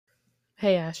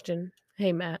Hey, Ashton.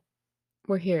 Hey, Matt.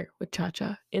 We're here with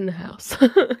Cha-Cha in the house.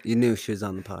 You knew she was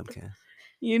on the podcast.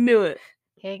 You knew it.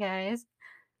 Hey guys,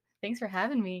 thanks for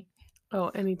having me. Oh,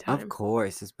 anytime. Of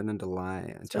course, it's been a delight.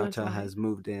 been a Cha-Cha delight. has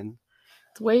moved in.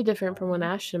 It's way different from when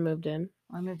Ashton moved in.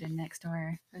 Well, I moved in next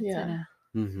door. It's Yeah. been a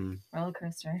Mm-hmm. roller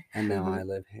coaster. And now Mhm. I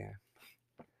live here.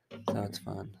 So it's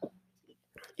fun.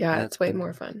 Yeah, Yeah, it's way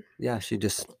more fun. Yeah, she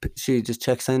just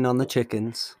checks in on the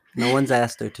chickens. No one's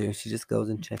asked her to. She just goes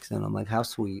and checks in. I'm like, how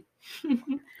sweet.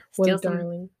 What a Steal some,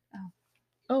 darling.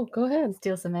 Oh, go ahead.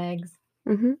 steal some eggs.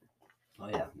 Mm-hmm. Oh,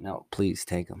 yeah. No, please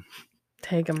take them.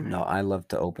 Take them. No, I love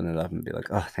to open it up and be like,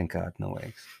 oh, thank God, no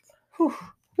eggs. Whew.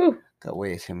 Got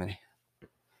way too many.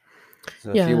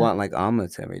 So Yeah. if you want like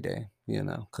omelets every day,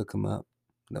 cook them up.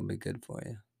 They'll be good for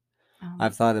you.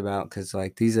 I've thought about, because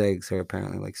like these eggs are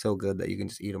apparently like so good that you can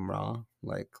just eat them raw.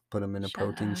 Like put them in a Shut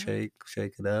protein up. shake,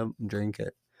 shake it up, and drink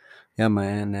it. Yeah, my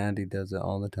Aunt Natty does it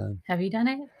all the time. Have you done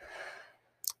it?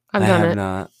 I've I done have it.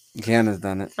 not. Kiana's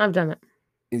done it. I've done it.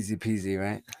 Easy peasy,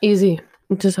 right? Easy.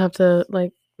 You just have to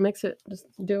like mix it. Just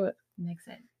do it. Mix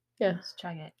it. Yeah. Just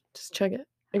chug it. Just chug it.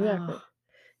 Exactly. Oh.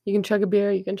 You can chug a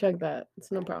beer. You can chug that.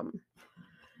 It's no problem.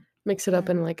 Mix it up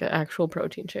in like an actual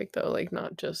protein shake though, like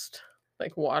not just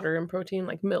like water and protein,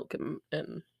 like milk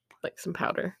and like some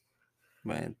powder.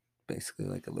 Right. Basically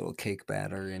like a little cake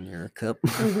batter in your cup.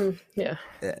 Mm-hmm. Yeah.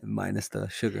 Yeah, minus the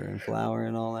sugar and flour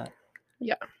and all that.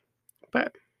 Yeah.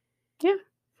 But yeah.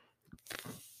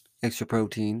 Extra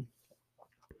protein.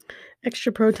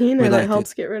 Extra protein We and like it to-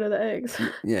 helps get rid of the eggs.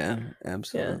 Yeah,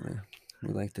 absolutely.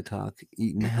 We like to talk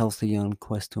eating healthy on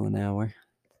Quest to an Hour.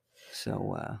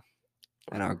 So,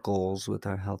 and our goals with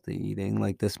our healthy eating.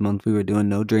 Like this month, we were doing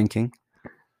no drinking.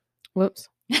 Whoops.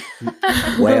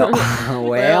 Well, we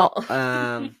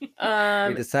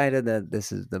We decided that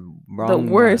this is the wrong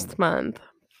the worst month.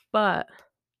 But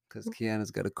because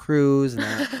Kiana's got a cruise, and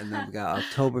then we got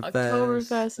Oktoberfest.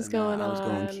 Oktoberfest is and going I was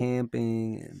going on.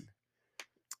 camping, and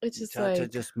it's just Cha-Cha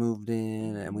like just moved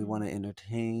in, and we want to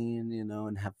entertain,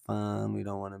 and have fun. We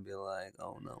don't want to be like,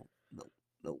 oh no.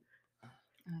 Oh,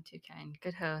 too kind.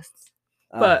 Good hosts.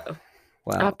 but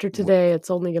Wow. after today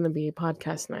it's only gonna be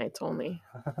podcast nights only.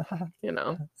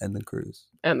 And the cruise.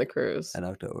 And the cruise. And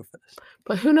Oktoberfest.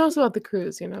 But who knows about the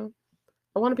cruise, I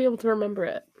want to be able to remember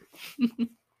it.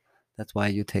 That's why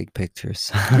you take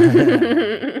pictures.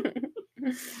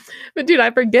 But dude, I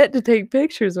forget to take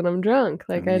pictures when I'm drunk.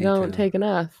 Like I Me don't too. take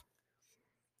enough.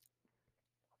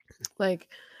 Like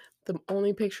the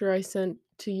only picture I sent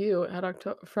to you at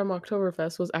from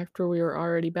Oktoberfest was after we were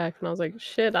already back, and I was like,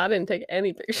 shit, I didn't take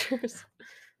any pictures.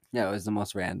 Yeah, it was the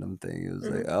most random thing. It was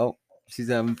like, oh, she's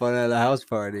having fun at a house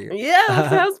party. Yeah,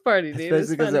 it's a house party, dude.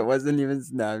 Especially because it wasn't even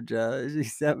Snapchat. She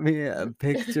sent me a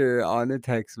picture on a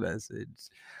text message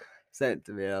sent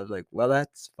to me. I was like, well,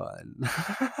 that's fun.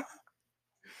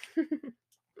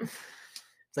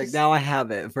 It's like, now I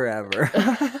have it forever.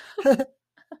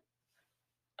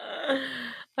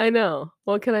 I know.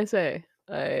 What can I say?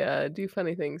 I do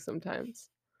funny things sometimes.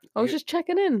 I was just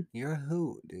checking in. You're a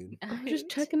hoot, dude. I'm just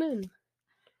checking in.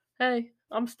 Hey,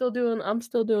 I'm still doing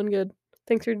good.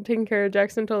 Thanks for taking care of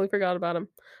Jackson. Totally forgot about him.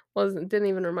 Didn't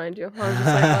even remind you. I was just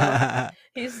like, wow,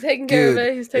 he's taking care of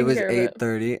it. He's taking care of it. It was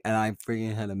 8:30 and I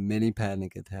freaking had a mini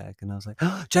panic attack, and I was like,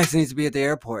 oh, Jackson needs to be at the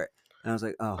airport. And I was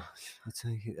like, oh, let's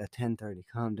at 10:30.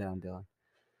 Calm down, Dylan.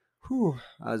 Whew.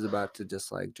 I was about to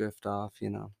just like drift off,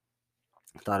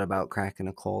 Thought about cracking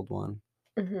a cold one,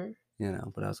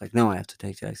 but I was like, no, I have to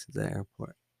take Jackson to the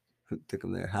airport. Took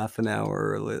him there half an hour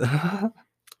early.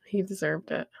 He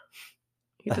deserved it.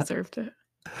 He deserved it.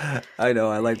 I know.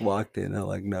 I like walked in at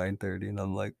like 9:30, and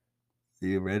I'm like, "Are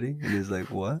you ready?" And he's like,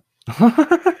 "What?"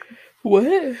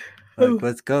 What? Like,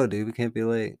 let's go, dude. We can't be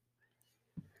late.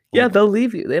 Yeah, they'll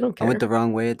leave you. They don't care. I went the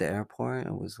wrong way at the airport.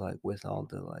 I was like with all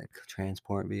the like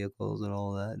transport vehicles and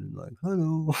all that, and like,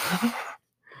 hello.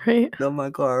 Right. Not my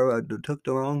car. I took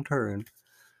the wrong turn.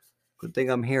 Good thing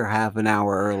I'm here half an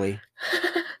hour early.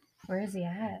 Where is he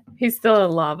at? He's still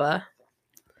in lava.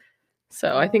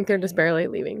 So I think they're just barely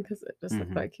leaving because it just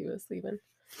looked like he was leaving.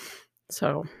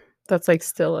 So that's like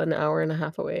still an hour and a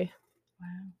half away. Wow.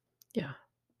 Yeah.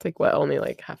 It's like what, only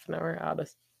like half an hour out of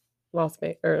Las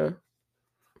Vegas or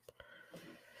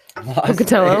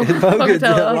Pocatello.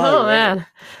 Pocatello. Oh man.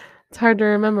 It's hard to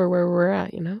remember where we're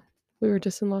at, We were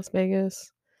just in Las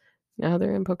Vegas. Now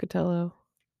they're in Pocatello.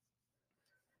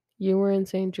 You were in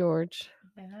St. George.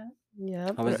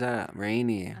 Yeah. How was that?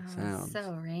 Rainy. Sounds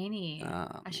so rainy.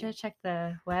 Oh, I should have checked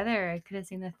the weather. I could have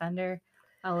seen the thunder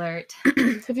alert.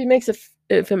 If he makes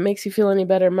if it makes you feel any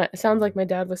better, it sounds like my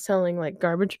dad was selling like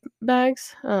garbage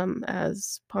bags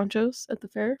as ponchos at the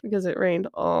fair because it rained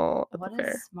all at What the a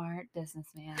fair. smart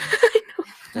businessman. I know.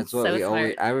 That's what So we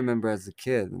always. smart. I remember as a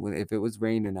kid, if it was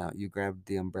raining out, you grabbed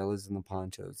the umbrellas and the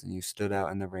ponchos, and you stood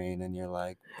out in the rain, and you're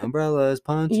like, umbrellas,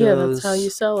 ponchos. Yeah, that's how you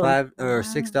sell 'em. $5 or Wow.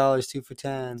 $6, 2 for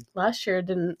 10. Last year it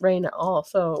didn't rain at all,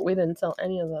 so we didn't sell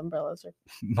any of the umbrellas. Or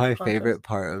My ponchos. favorite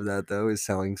part of that though is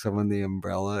selling someone the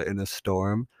umbrella in a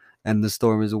storm, and the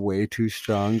storm is way too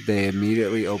strong. They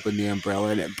immediately open the umbrella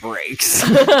and it breaks.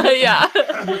 Yeah.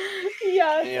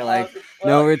 Yeah. And you're like,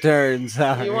 no returns.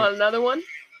 Sorry. You want another one?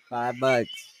 $5.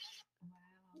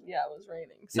 Yeah, it was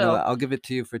raining. You So know what? I'll give it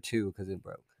to you for 2 because it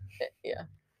broke. yeah.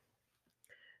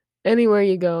 Anywhere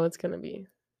you go, it's gonna be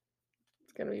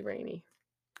rainy.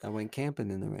 I went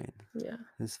camping in the rain. Yeah.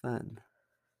 It's fun.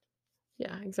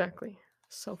 Yeah, exactly.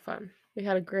 So fun. We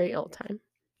had a great old time,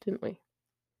 didn't we?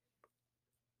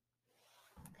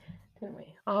 Didn't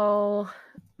we? All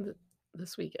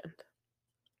this weekend.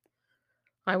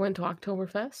 I went to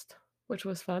Oktoberfest, which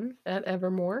was fun, at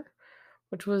Evermore,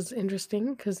 which was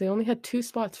interesting because they only had 2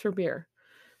 spots for beer.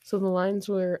 So the lines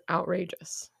were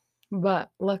outrageous.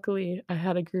 But luckily, I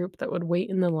had a group that would wait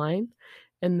in the line,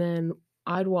 and then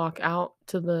I'd walk out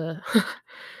to the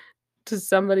to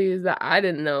somebody that I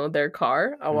didn't know their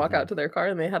car. I'll walk out to their car,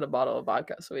 and they had a bottle of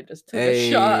vodka, so we just took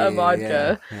a shot of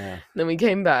vodka. Yeah. Then we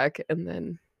came back, and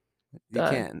then You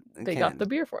can't. they got the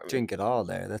beer for me. Drink it all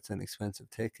there. That's an expensive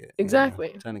ticket. Exactly.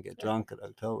 You know? Trying to get drunk at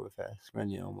Oktoberfest, run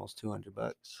you almost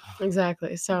 $200.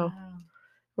 Exactly. So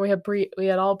we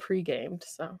had all pre-gamed,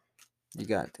 so You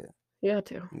got to. you got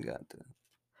to. You got to.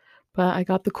 But I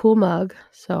got the cool mug,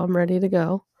 so I'm ready to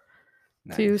go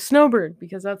to Snowbird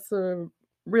because that's the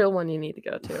real one you need to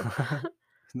go to.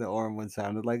 The orange one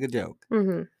sounded like a joke.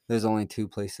 Mm-hmm. There's only 2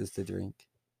 places to drink.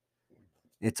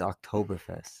 It's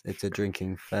Oktoberfest. It's a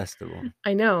drinking festival.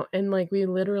 I know, and like we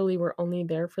literally were only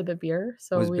there for the beer,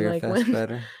 so Was we Beer like Fest went.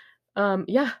 better?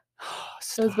 Yeah,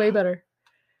 it was way better.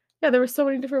 Yeah, there were so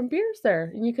many different beers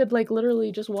there, and you could like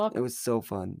literally just walk. It was so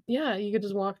fun. Yeah, you could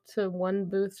just walk to one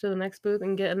booth to the next booth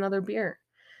and get another beer.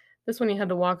 This one you had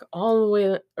to walk all the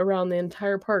way around the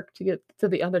entire park to get to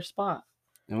the other spot.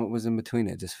 And what was in between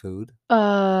it? Just food?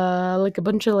 Like a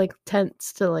bunch of like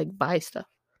tents to like buy stuff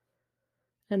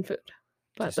and food.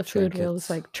 But Just the food was trinkets.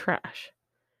 like trash.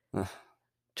 Ugh.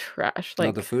 Trash. No,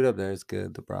 Like the food up there is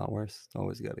good. The bratwurst.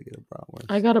 Always got to get a bratwurst.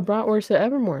 I got a bratwurst at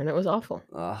Evermore and it was awful.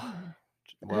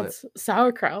 That's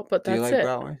sauerkraut, but Do you that's like it.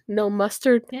 bratwurst? No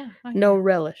mustard. Yeah. No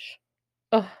relish.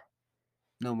 Oh,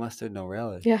 No mustard, no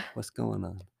relish. Yeah. What's going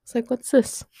on? it's like, what's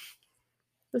this?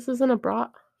 This isn't a brat.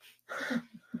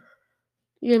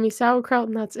 You gave me sauerkraut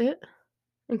and that's it?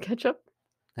 And ketchup?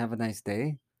 Have a nice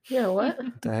day. Yeah, what?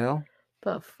 What the hell?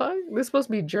 The fuck? This is supposed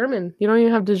to be German. You don't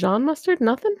even have Dijon mustard?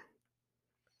 Nothing?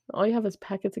 All you have is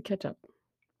packets of ketchup.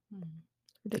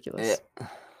 Ridiculous.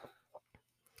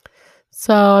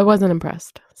 So I wasn't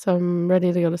impressed. So I'm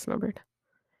ready to go to Snowbird.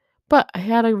 But I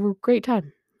had a great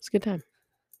time. It's a good time.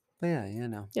 But yeah, you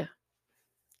know. Yeah.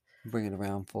 Bring it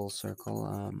around full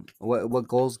circle. What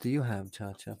goals do you have,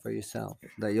 Cha-Cha, for yourself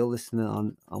that you'll listen to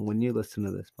on when you listen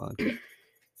to this podcast?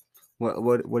 What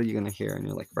are you gonna hear? And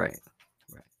you're like, right.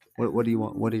 What do you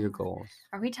want? What are your goals?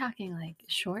 Are we talking like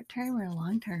short term or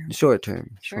long term? Short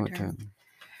term.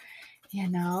 You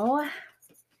know,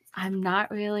 I'm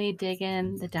not really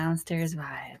digging the downstairs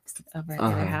vibes over at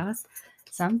their house.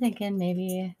 So I'm thinking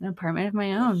maybe an apartment of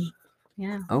my own.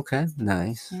 Yeah. Okay,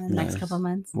 nice. In the next couple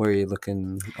months. Where are you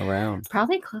looking around?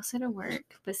 Probably closer to work,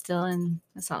 but still in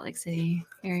the Salt Lake City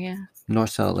area.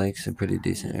 North Salt Lake's a pretty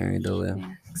decent area to live.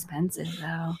 Yeah, expensive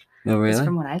though. Oh, really? Just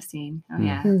from what I've seen. Oh,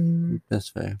 yeah. That's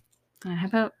fair. How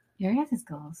about your guys'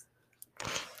 goals?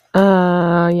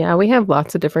 Yeah, we have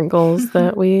lots of different goals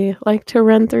that we like to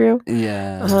run through.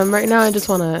 Yeah. Right now, I just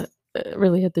want to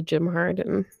really hit the gym hard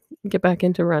and get back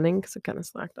into running because it kind of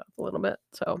slacked off a little bit.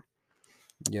 So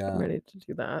yeah, I'm ready to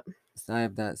do that. So I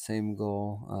have that same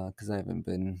goal because I haven't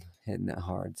been hitting it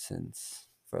hard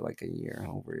for like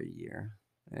over a year.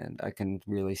 And I can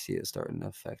really see it starting to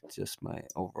affect just my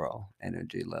overall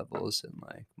energy levels and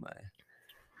like my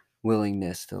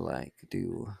willingness to like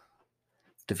do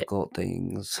difficult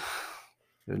things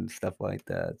and stuff like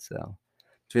that. So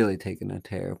it's really taking a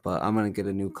tear. But I'm gonna get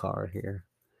a new car here.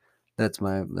 That's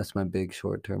my big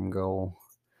short-term goal.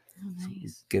 Oh,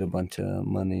 nice. Get a bunch of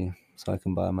money so I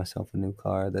can buy myself a new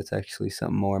car. That's actually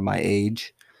something more my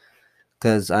age.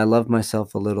 Because I love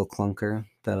myself a little clunker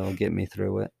that'll get me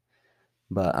through it.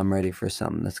 But I'm ready for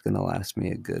something that's going to last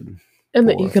me a good And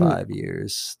 4 that you or can 5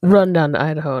 years. run down to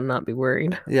Idaho and not be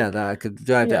worried. Yeah, that I could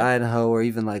drive to Yeah. Idaho or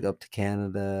even like up to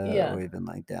Canada Yeah. or even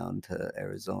like down to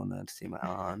Arizona to see my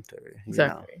aunt or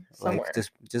Exactly. like Somewhere.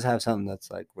 just have something that's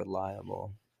like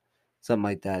reliable. Something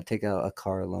like that. Take out a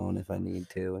car loan if I need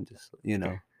to and just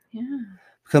Yeah.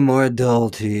 become more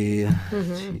adulty.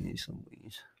 Mhm. Jeez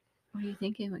Louise. What are you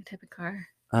thinking? What type of car?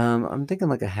 I'm thinking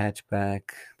like a hatchback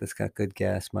that's got good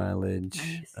gas mileage.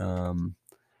 Nice.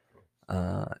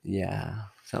 Yeah,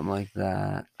 something like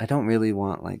that. I don't really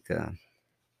want like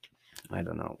I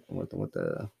don't know what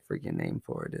the freaking name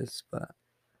for it is, but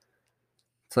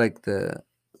it's like the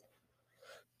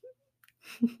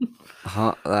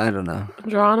I don't know. I'm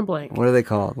drawing a blank. What are they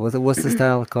called? What's the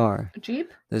style of car? A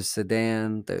Jeep? There's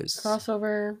sedan. There's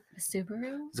Crossover? A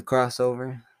Subaru? Is a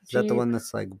crossover. Is that the Jeep. one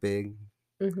that's like big?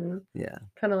 Mm-hmm. Yeah.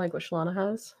 Kind of like what Shalana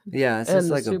has. Yeah, it's And just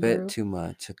the like a bit Subaru. too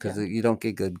much because Yeah. you don't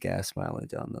get good gas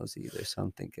mileage on those either. So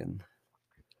I'm thinking.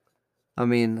 I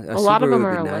mean, a lot of Subaru them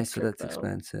would be are nice, but electric, that's though.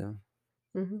 expensive.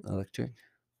 Mm-hmm. Electric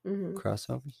Mm-hmm.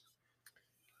 crossovers.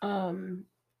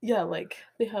 Yeah, like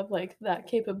they have like that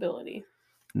capability.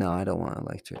 No, I don't want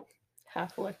electric.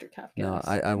 Half electric, half No, gas.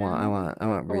 I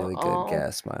want really good all.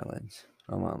 gas mileage.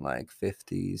 I want like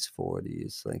 50s,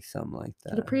 40s, like something like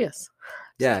Get a that. Prius.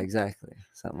 Yeah, exactly,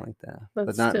 something like that. But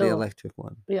That's not the still- electric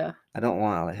one. Yeah. I don't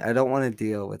want to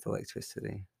deal with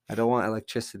electricity. I don't want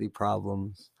electricity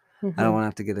problems. I don't want to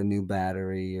have to get a new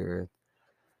battery or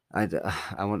I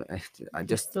You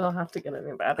just still have to get a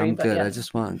new battery. I'm but good. Yeah. I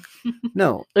just want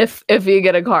no. If you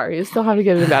get a car, you still have to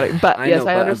get a new battery. But I yes, know,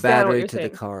 I but a understand what battery you're to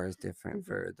saying. the car is different Mhm.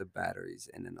 for the batteries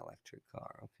in an electric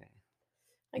car. Okay,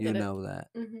 I you get it. know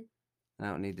that. Mhm. I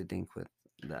don't need to dink with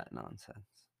that nonsense.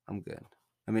 I'm good.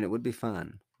 I mean, it would be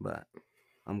fun, but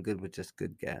I'm good with just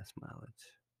good gas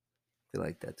mileage. I feel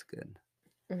like that's good.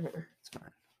 Mhm. It's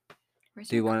fine. Where's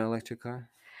Do you your want an electric car?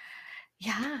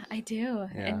 Yeah, I do.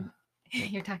 Yeah. And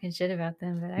you're talking shit about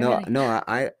them, but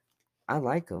I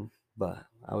like them, but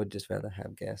I would just rather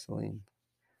have gasoline.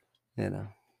 Yeah,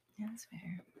 that's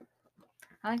fair.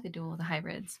 I like the the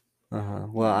hybrids.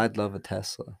 Well, I'd love a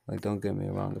Tesla. Like, don't get me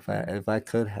wrong. If I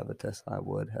could have a Tesla, I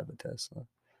would have a Tesla.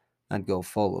 I'd go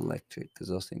full electric because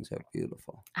those things are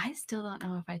beautiful. I still don't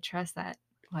know if I trust that.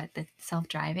 The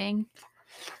self-driving?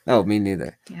 Oh, me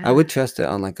neither. Yeah. I would trust it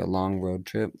on like a long road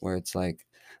trip where it's like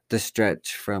the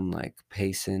stretch from like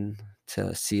Payson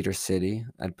to Cedar City.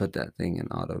 I'd put that thing in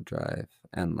auto drive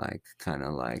and like kind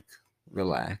of like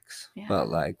relax. Yeah. But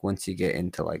like once you get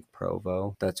into like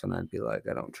Provo, that's when I'd be like,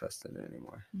 I don't trust it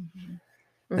anymore.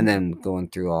 Mm-hmm. And then going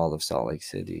through all of Salt Lake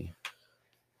City.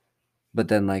 But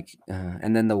then like,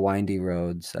 and then the windy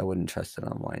roads, I wouldn't trust it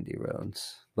on windy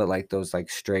roads. But like those like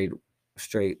straight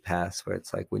paths where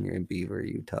it's like when you're in Beaver,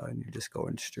 Utah, and you're just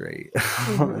going straight.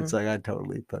 It's like I'd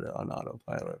totally put it on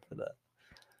autopilot for that.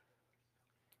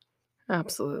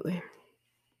 Absolutely.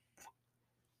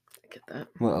 I get that.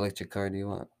 What electric car do you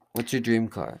want? What's your dream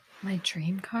car? My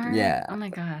dream car? Yeah. Oh my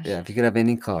gosh. Yeah, if you could have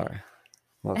any car,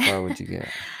 what car would you get?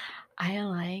 I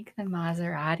like the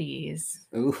Maseratis.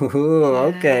 Ooh,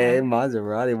 okay,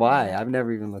 Maserati. Why? Yeah. I've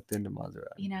never even looked into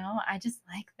Maserati. You know, I just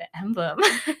like the emblem.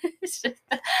 It's just,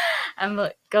 I'm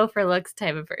a go for looks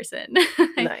type of person.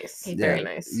 Nice. Okay, Very Yeah,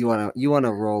 nice. You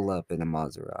wanna roll up in a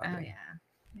Maserati. Oh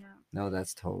yeah. No,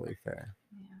 that's totally fair.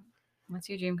 Yeah. What's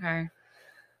your dream car?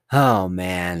 Oh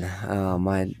man,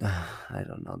 I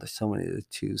don't know. There's so many to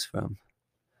choose from.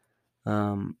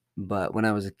 But when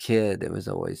I was a kid, it was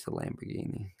always the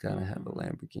Lamborghini. Gotta have a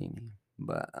Lamborghini.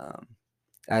 But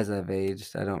as I've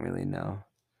aged, I don't really know.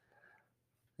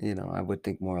 You know, I would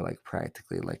think more like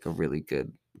practically like a really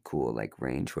good, cool like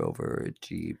Range Rover or a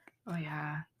Jeep. Oh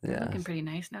yeah. They're Yeah. looking pretty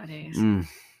nice nowadays.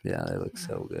 Yeah, they look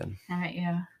so good. All right,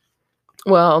 yeah.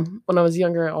 Well, when I was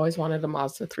younger, I always wanted a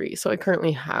Mazda 3, so I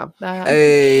currently have that.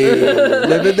 Hey,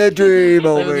 living the dream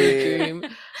over Living the here.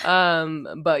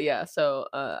 dream. But yeah, so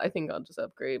I think I'll just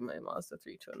upgrade my Mazda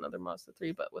 3 to another Mazda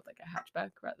 3, but with like a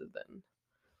hatchback rather than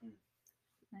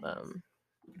Nice.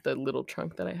 the little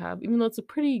trunk that I have. Even though it's a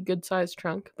pretty good sized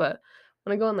trunk, but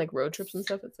when I go on like road trips and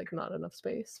stuff, it's like not enough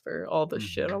space for all the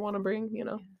shit I want to bring, you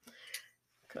know.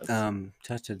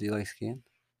 Chacha, do you like skiing?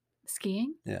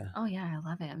 Skiing? Yeah. Oh yeah, I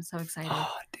love it. I'm so excited.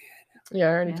 Oh, dude. Yeah, I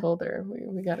already Yeah. told her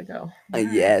we gotta go.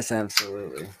 Yes,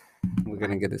 absolutely. We're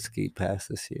gonna get a ski pass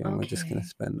this year, and we're just gonna Okay.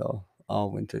 spend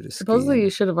all winter just Supposedly skiing. you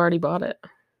should have already bought it.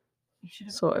 You should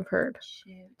have. So I've heard.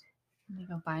 Shoot. Let me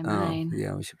go buy Oh, mine.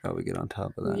 yeah, we should probably get on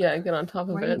top of that. Yeah, get on top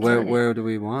of Where are you it. getting it? Where do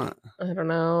we want? I don't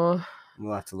know.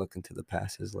 We'll have to look into the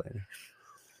passes later.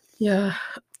 Yeah.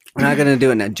 We're not gonna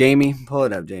do it now. Jamie, pull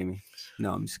it up, Jamie.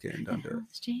 No, I'm just kidding. Don't do it.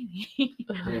 It's Jamie.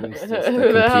 Jamie's just Who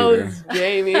the the hell computer. is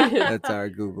Jamie? That's our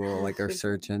Google, like our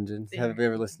search engine. Have you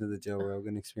ever listened to the Joe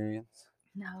Rogan Experience?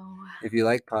 No. If you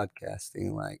like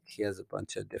podcasting, like he has a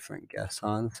bunch of different guests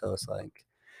on, so it's like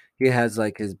he has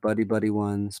like his buddy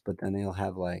ones, but then he'll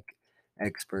have like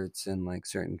experts in like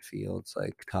certain fields,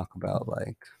 like talk about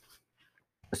like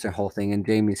just their whole thing. And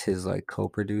Jamie's his like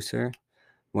co-producer,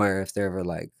 where if they're ever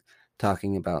like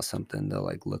talking about something, they'll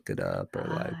like look it up or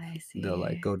like I they'll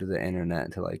like see. go to the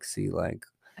internet to like see like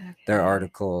their Okay.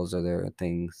 articles or their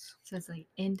things. So it's like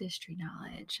industry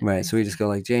knowledge. Right. I So we just see. go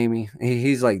like Jamie.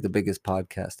 He's like the biggest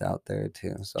podcast out there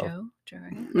too. So Joe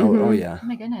Rogan? oh Mhm. yeah. Oh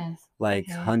my goodness. Like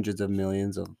Okay. hundreds of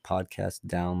millions of podcast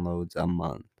downloads a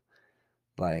month.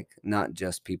 Like not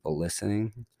just people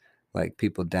listening, like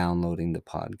people downloading the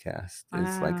podcast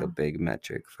is like a Wow. big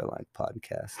metric for like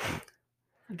podcasting.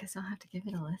 I guess I'll have to give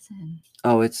it a listen.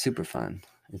 Oh, it's super fun.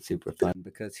 It's super fun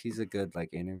because he's a good like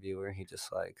interviewer. He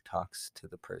just like talks to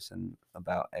the person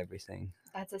about everything.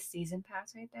 That's a season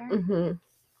pass right there. Mhm.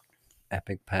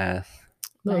 Epic Path.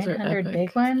 Those are 900 epic.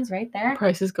 big ones right there.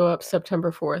 Prices go up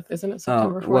September 4th. Isn't it Oh,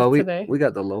 September 4th well, today? we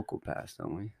got the local pass,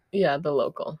 don't we? Yeah, the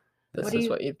local. This What is do you-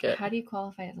 what you'd get. How do you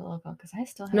qualify as a local? Because I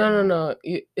still have No.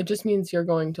 It just means you're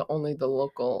going to only the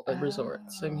local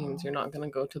resorts. It means you're Oh. not going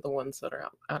to go to the ones that are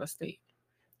out of state.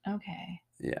 Okay.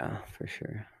 Yeah, for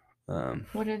sure.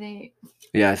 What are they?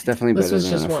 Yeah, it's definitely This better was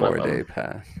than just a one of 4-day them.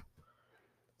 pass.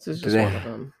 This is Do just they- one of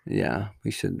them. Yeah,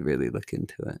 we should really look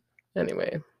into it.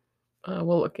 Anyway,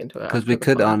 we'll look into it. Because after we the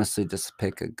could pod. honestly just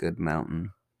pick a good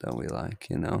mountain that we like,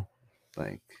 you know?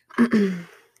 Like,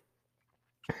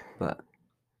 but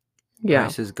Yeah.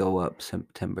 prices go up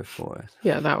September 4th.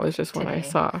 Yeah, that was just one I Today.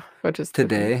 saw, which is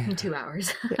Today? In 2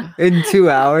 hours. Yeah. In 2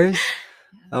 hours?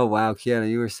 Yeah. Oh, wow, Kiana,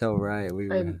 you were so right. We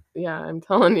were... I'm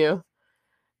telling you.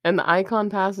 And the Icon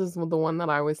Pass is the one that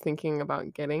I was thinking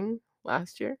about getting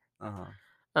last year. Uh-huh.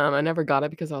 I never got it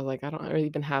because I was like, I don't really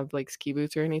even have like ski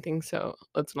boots or anything, so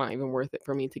it's not even worth it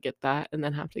for me to get that and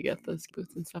then have to get the ski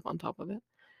boots and stuff on top of it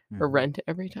or Mhm. rent it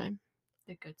every time.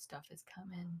 The good stuff is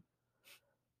coming.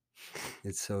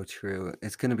 It's so true.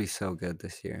 It's going to be so good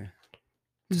this year.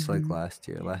 Just like Mhm. last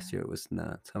year. Last Yeah. year it was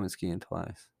nuts. I went skiing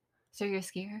twice. So you're a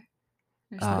skier?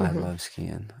 Or Oh, I Mhm. love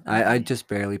skiing. I Okay. just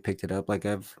barely picked it up. Like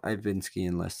I've been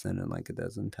skiing less than like a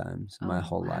dozen times my Oh,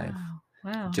 whole life.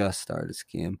 Wow. Just started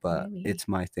skiing, but Maybe. it's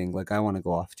my thing. Like I want to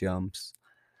go off jumps.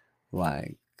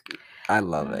 Like I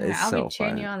love it. It's I'll so be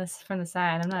cheering fun. you on this from the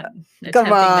side. I'm not. Come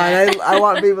attempting on, that. I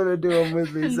want people to do them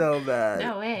with me so bad.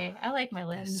 No way. I like my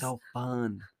limbs. It's so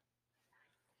fun.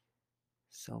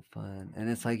 So fun. And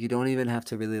it's like you don't even have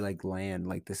to really like land.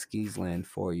 Like the skis land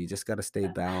for you. You just gotta stay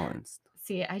balanced.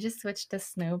 See, I just switched to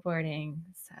snowboarding,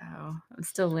 so I'm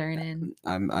still learning.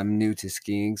 I'm new to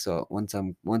skiing, so once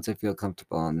I feel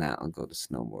comfortable on that, I'll go to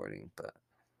snowboarding. But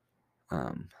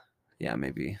yeah,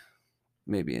 maybe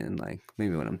when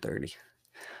I'm 30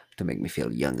 to make me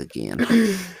feel young again.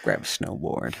 Grab a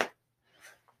snowboard.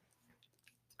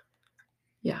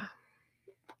 Yeah.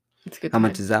 It's a good How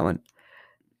much time. is that one?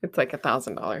 It's like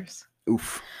 $1,000.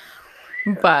 Oof.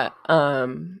 But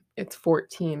it's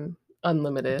 14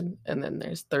 unlimited and then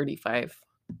there's 35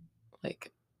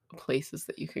 like places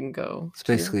that you can go. It's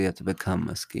basically you have to become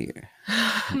a skier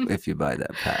if you buy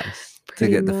that pass to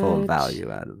Pretty get the full much.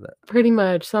 value out of it. Pretty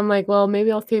much. So I'm like, well,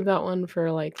 maybe I'll save that one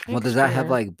for like Well, does that have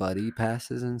year. like buddy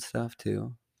passes and stuff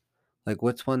too? Like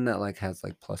what's one that like has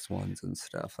like +1s and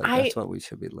stuff? Like that's what we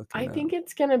should be looking I at. think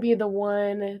it's gonna be the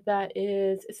one that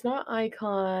is. It's not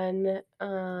Icon,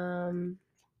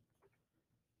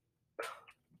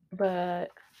 but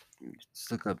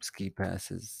Just look up ski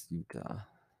passes, Utah.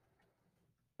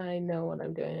 I know what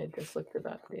I'm doing. I just looked it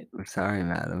up, dude. I'm sorry,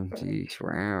 madam. Geez,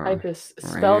 wow. I just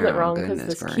spelled it Wow, wrong because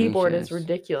goodness this keyboard is gracious.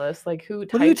 ridiculous. Like who?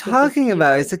 What are you types with this talking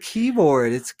about? It's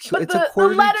keyboard? a keyboard. It's But it's a the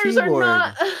quarter letters keyboard. are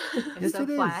not. It's Yes, so it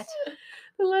is. flat.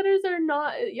 The letters are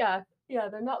not. Yeah,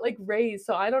 they're not like raised.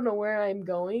 So I don't know where I'm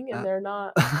going, and they're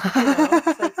not.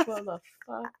 It's like what the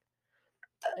fuck.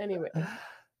 Anyway,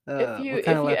 What you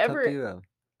kind of laptop ever- do you have?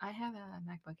 I have a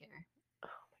MacBook Air. oh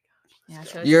Yeah,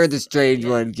 so it's You're just- the strange yeah.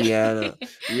 one, Kiana.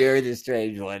 You're the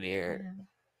strange one here.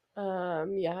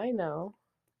 yeah, I know,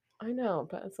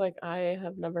 but it's like I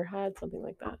have never had something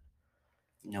like that.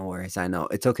 No worries, I know.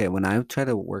 It's okay. When I try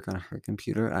to work on her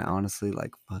computer, I honestly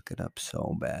like fuck it up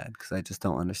so bad because I just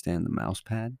don't understand the mouse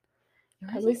pad.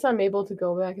 Yours At is- least I'm able to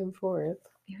go back and forth.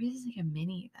 Yours is like a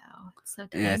mini though. It's so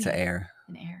tiny. Yeah, it's an Air.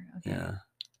 An Air. Okay. Yeah.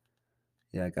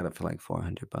 Yeah, I got it for like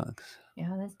 $400.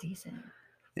 Yeah, that's decent.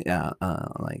 Yeah,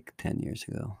 like 10 years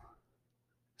ago.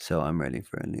 So I'm ready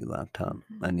for a new laptop.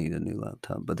 I need a new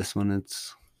laptop, but this one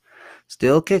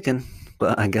Still kicking,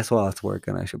 but I guess while it's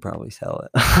working, I should probably sell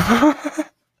it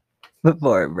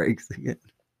before it breaks again.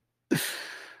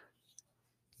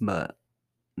 But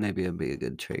maybe it'd be a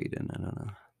good trade in. I don't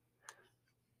know.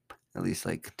 At least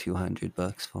like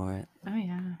 $200 for it. Oh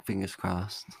yeah. Fingers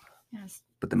crossed. Yes.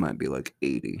 But there might be like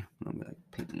 80. I'll be like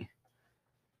penny.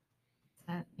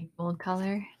 That like gold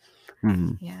color.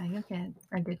 Mm-hmm. Yeah, you'll get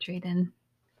a good trade in.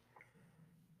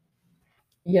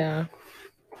 Yeah.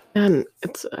 And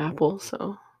it's Apple,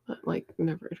 so that like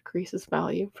never decreases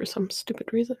value for some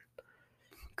stupid reason.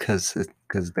 Because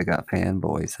they got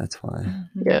fanboys. That's why.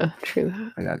 Mm-hmm. Yeah, true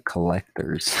that. I got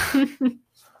collectors.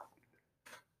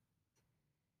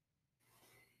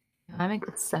 I'm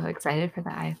so excited for the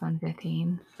iPhone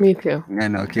 15. Me too. I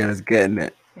know Kiana's getting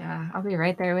it. Yeah, I'll be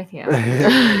right there with you.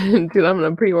 Dude, I'm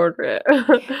gonna pre-order it.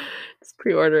 Just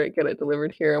pre-order it, get it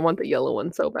delivered here. I want the yellow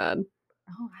one so bad.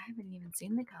 Oh, I haven't even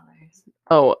seen the colors.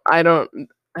 Oh, I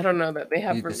don't know that they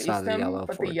have You just released saw the them, yellow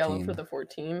but the yellow for 14. the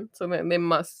 14. So they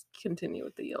must continue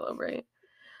with the yellow, right?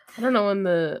 I don't know when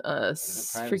the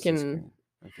freaking.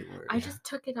 I just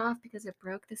took it off because it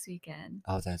broke this weekend.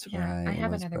 Oh, that's Yeah, right. I it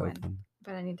have was another one. broken.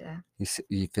 But I need to.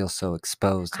 You feel so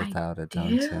exposed I without it, don't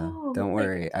do. you? Don't Like-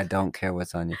 worry. I don't care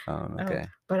what's on your phone. Oh, Okay.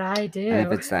 but I do. And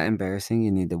if it's that embarrassing, you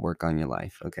need to work on your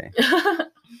life. Okay.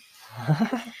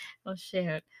 Well,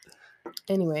 shoot.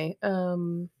 Anyway, what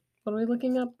are we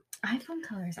looking up? iPhone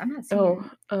colors. I'm not seeing. Oh,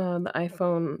 the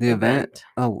iPhone The event?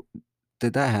 Oh,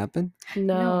 did that happen?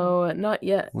 No, not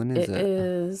yet. When is it? It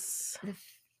is The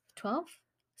 12th?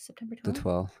 September 12th? The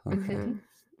 12th. Okay. mhm,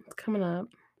 it's coming up.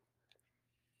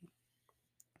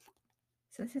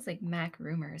 So this is like Mac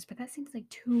rumors, but that seems like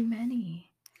too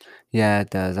many. Yeah, it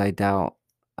does. I doubt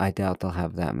they'll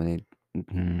have that many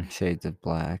shades of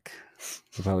black.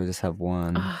 They'll probably just have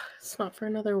one. It's not for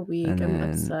another week. And I'm then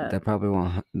upset. they probably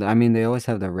won't. I mean, they always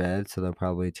have the red, so they'll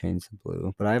probably change the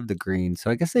blue. But I have the green, so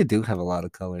I guess they do have a lot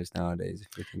of colors nowadays.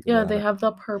 If you think Yeah, about they it. have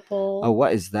the purple. Oh,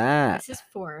 what is that? This is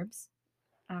Forbes.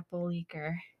 Apple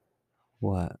leaker.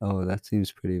 What? Oh, that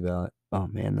seems pretty valid. Oh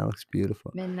man, that looks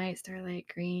beautiful. Midnight Starlight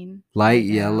Green. Light There you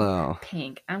go. yellow.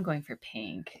 Pink. I'm going for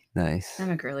pink. Nice. I'm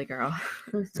a girly girl.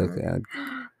 It's okay. Look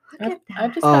I've, at that.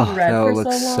 I've just Oh, had red that for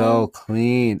looks so so long.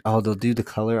 clean. Oh, they'll do the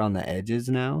color on the edges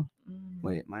now. Mm.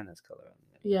 Wait, mine has color on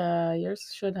the edges. Yeah, yours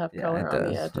should have Yeah, color it on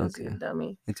the does. edges, you Okay.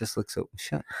 dummy. It just looks so.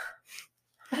 Shut.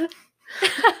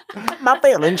 My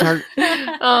feelings hurt.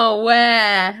 Oh,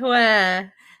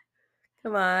 where?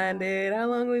 Come on, dude. How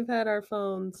long we've had our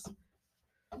phones?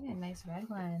 Yeah, nice red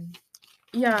one.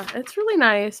 Yeah, it's really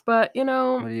nice, but you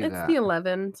know, What do you it's got? the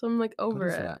 11, so I'm like over What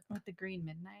is it. that? With the green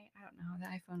midnight. I don't know. The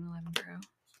iPhone 11 Pro.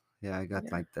 Yeah, I got Yeah.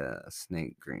 like the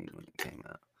snake green when it came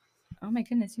out. Oh my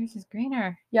goodness, yours is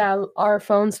greener. Yeah, our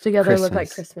phones together look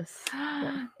like Christmas.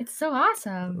 It's so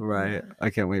awesome. Right. I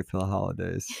can't wait for the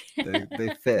holidays. They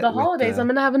fit. The with holidays, I'm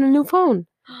gonna have a new phone.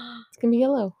 It's gonna be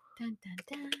yellow. Dun, dun,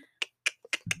 dun.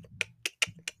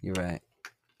 You're right.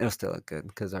 It'll still look good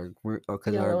because our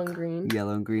Yellow and green.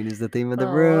 yellow and green is the theme of the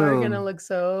Oh, room. we're gonna look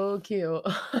so cute.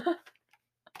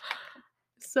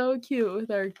 So cute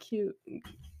with our cute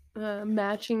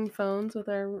matching phones with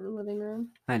our living room.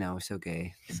 I know, so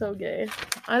gay. So gay.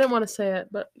 I didn't want to say it,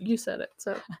 but you said it,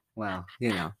 so. Well, you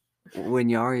know, when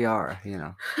you are, you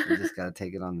know. You just gotta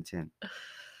take it on the chin.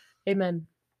 Amen.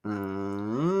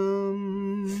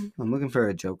 I'm looking for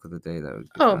a joke of the day that would be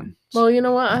Oh, fun. well, you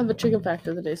know what? I have a chicken fact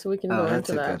of the day, so we can Oh, go that's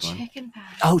into a that. good one. Chicken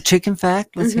fat. Oh, chicken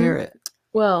fact? Let's hear it.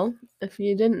 Well, if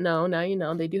you didn't know, now you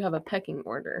know. They do have a pecking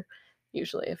order,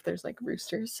 usually, if there's like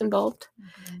roosters involved,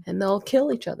 and they'll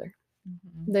kill each other.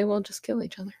 Mm-hmm. They will just kill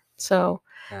each other. So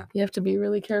Yeah. you have to be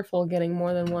really careful getting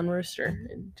more than one rooster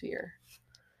into your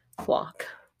flock.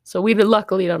 So we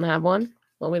luckily don't have one.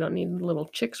 Well, we don't need little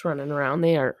chicks running around.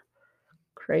 They are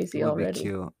crazy It would be already.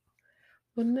 cute.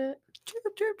 Wouldn't it?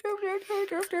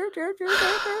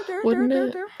 Wouldn't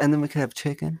it? And then we could have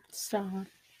chicken, Stop.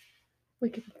 We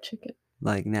could have chicken.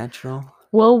 like natural.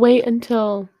 We'll wait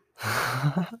until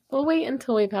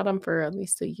we've had them for at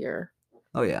least a year,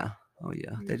 Oh yeah.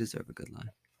 They deserve a good line.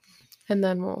 and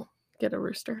then we'll get a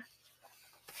rooster.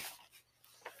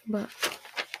 But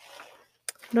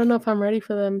I don't know if I'm ready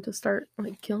for them to start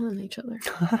like killing each other.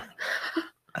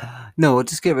 No, we'll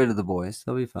just get rid of the boys.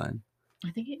 They'll be fine.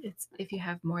 I think it's if you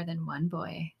have more than one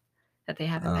boy that they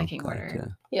have a Oh, pecking order.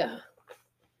 gotcha. Yeah.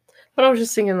 But I was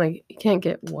just thinking, like, you can't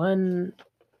get one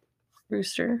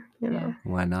rooster, you know?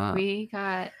 Why not? We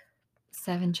got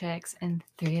 7 chicks and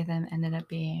 3 of them ended up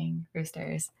being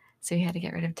roosters. So we had to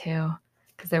get rid of 2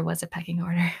 because there was a pecking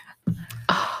order.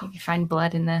 You can find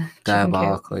blood in the chicken coop.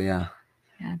 Diabolical, yeah.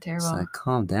 Yeah, It's terrible. like,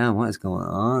 calm down. What is going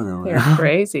on? over They're there?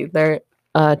 crazy. They're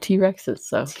T-Rexes,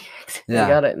 so they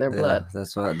got it in their blood.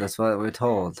 That's what we're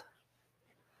told.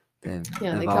 They've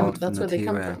Yeah, they evolved come. That's from where the they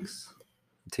come from. T-Rex.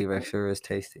 The T-Rex sure is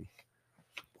tasty.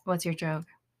 What's your joke?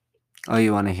 Oh,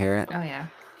 you want to hear it? Oh yeah.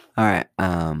 All right.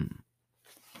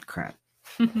 Crap.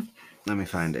 Let me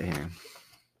find it here.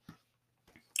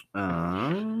 All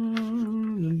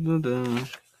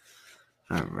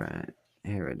right.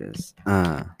 Here it is.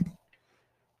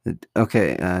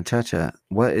 Okay, Cha-Cha,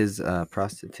 what is a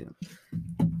prostitute?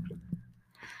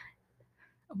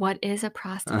 What is a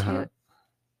prostitute? Uh-huh.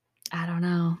 I don't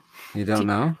know. You don't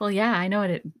know? Well, yeah, I know what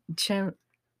it.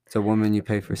 It's a woman you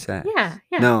pay for sex. Yeah.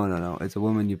 No. It's a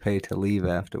woman you pay to leave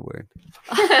afterward.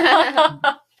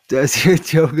 That's your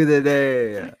joke of the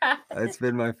day. It's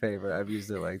been my favorite. I've used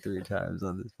it like 3 times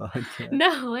on this podcast.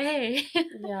 No way.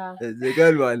 Yeah, It's a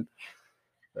good one.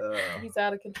 he's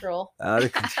out of control. Out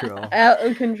of control. Out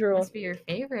of control. Must be your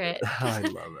favorite. I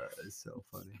love it. It's so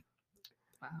funny.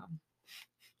 Wow.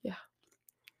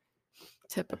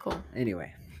 Typical.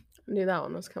 Anyway. I knew that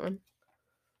one was coming.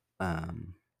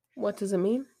 What does it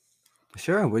mean?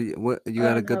 Sure. What you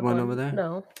got a good one over there?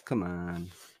 No. Come on.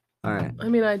 All right. I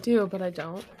mean, I do, but I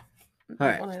don't. All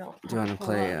right. I don't. Do you want to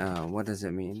play? What does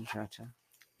it mean, Cha-Cha?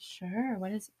 Sure.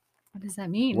 What does that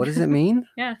mean? What does it mean?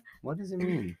 Yeah. What does it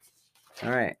mean? All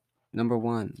right. Number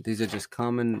 1. These are just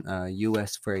common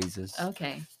U.S. phrases.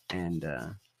 Okay. And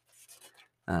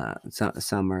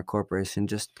some are corporation,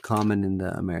 just common in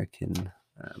the American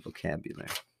vocabulary.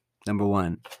 Number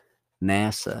 1,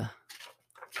 NASA.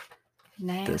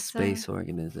 The space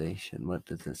organization. What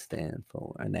does it stand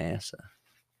for? NASA.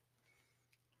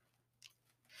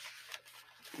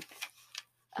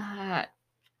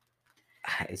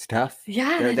 It's tough.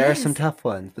 Yeah. There are some tough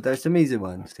ones, but there's some easy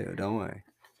ones too. Don't worry.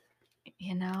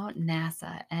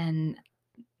 NASA and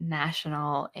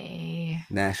National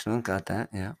National, got that?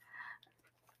 Yeah.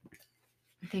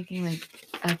 I'm thinking like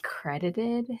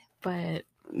accredited, but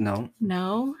No.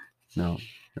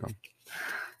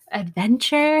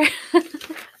 Adventure.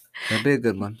 That'd be a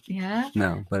good one. Yeah.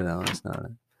 No, but no, it's not.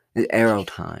 It's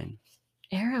Aerotime.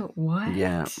 What?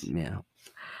 Yeah.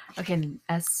 Okay,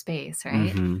 S space,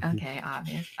 right? Mhm. Okay,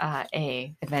 obvious.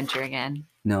 Adventure again.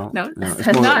 No. No, It's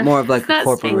that's more of like a not-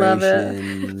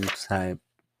 corporation type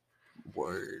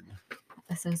word.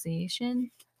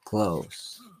 Association.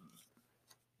 Close.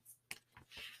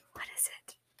 What is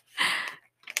it?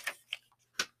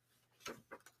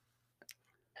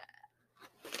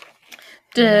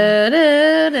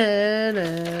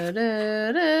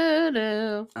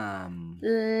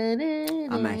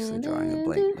 I'm actually drawing a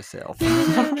blank myself.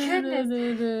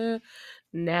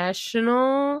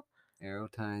 National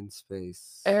Aerotime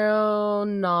space.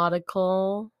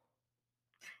 Aeronautical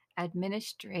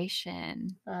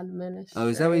Administration. Oh,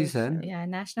 is that what you said? Yeah,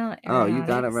 National Oh, you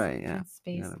got it Aeronautics right. Yeah. and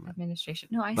Space got it right. Administration.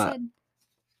 No, I But- said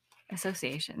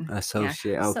association.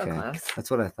 Associate. Yeah, so Okay. close. That's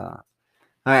what I thought.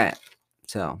 All right.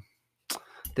 So,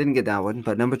 didn't get that one.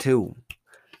 But number 2,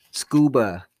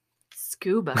 scuba.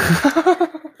 Scuba.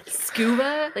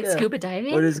 Scuba? Like Yeah. scuba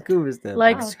diving? What is scuba stand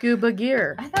like for? scuba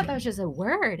gear. I thought that was just a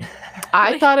word.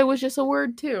 I thought it was just a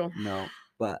word too. No,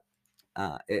 but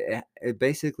it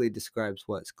basically describes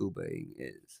what scubaing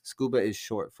is. Scuba is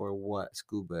short for what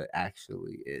scuba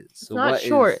actually is. It's So not what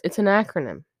short. is- It's an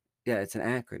acronym. yeah, it's an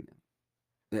acronym.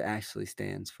 It actually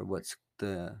stands for what's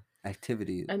the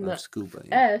activity And of the scuba.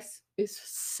 S is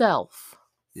self.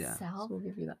 Yeah. So Self. we'll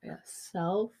give you that. Yeah.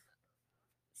 Self.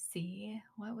 C.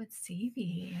 What would C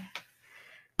be?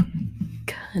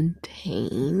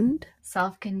 Contained.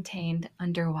 Self-contained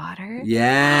underwater.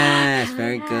 Yes,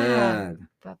 very Ah. good.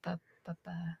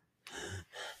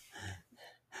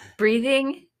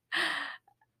 Breathing.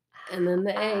 And then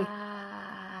the A.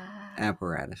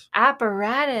 Apparatus.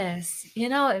 Apparatus.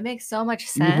 It makes so much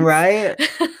sense. Right?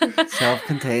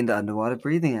 Self-contained underwater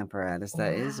breathing apparatus.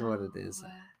 That is what it is. Wow.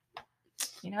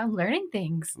 I'm learning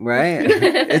things. Right?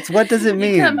 It's what does it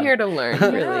mean? You come here to learn,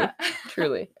 really, Yeah.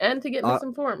 truly, and to get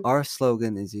misinformed. Our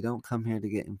slogan is you don't come here to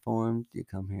get informed, you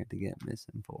come here to get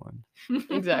misinformed.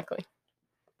 Exactly.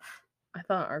 I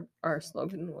thought our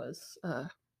slogan was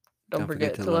don't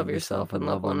forget to love yourself and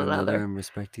love one another. and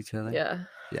respect each other. Yeah.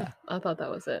 Yeah. I thought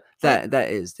that was it. That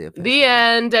is the official. The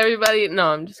end, everybody.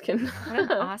 No, I'm just kidding. What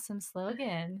an awesome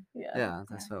slogan. Yeah,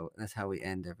 that's how we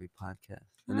end every podcast.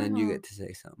 And then you get to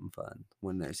say something fun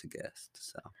when there's a guest.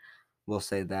 So we'll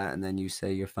say that, and then you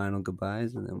say your final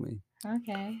goodbyes, and then we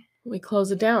Okay. We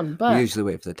close it down, but usually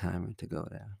wait for the timer to go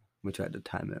down. We try to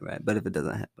time it right, but if it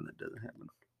doesn't happen, it doesn't happen.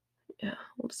 yeah,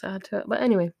 we'll just add to it. But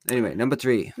anyway, Anyway, number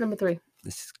 3. number 3.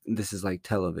 This is like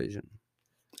television.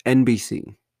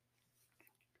 NBC.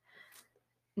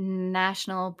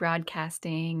 National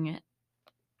Broadcasting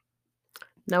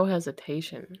No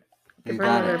hesitation. You Give her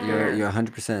got another it. beer. You're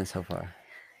 100% so far.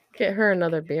 Get her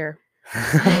another beer.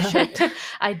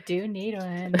 I do need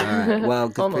one. All right. Well,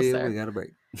 good for Almost you. there. We got a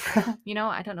break. You know,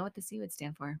 I don't know what the C would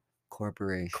stand for.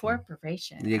 Corporation.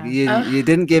 Corporation. You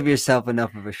didn't give yourself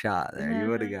enough of a shot there. You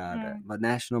would have got it. But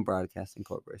National Broadcasting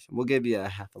Corporation. We'll give you a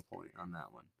half a point on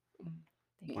that one.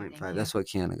 Thank 0.5. you. That's what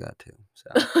Kiana got too.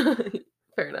 So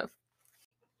Fair enough.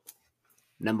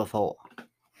 number 4.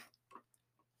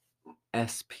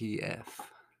 SPF.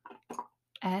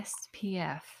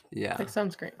 SPF. Yeah. Like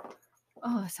sunscreen.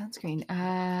 Oh, sunscreen.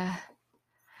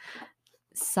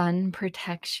 Sun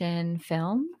protection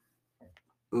film.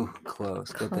 Ooh,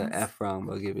 close. Got the Close. F wrong,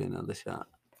 but I'll give you another shot.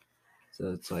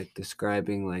 So it's like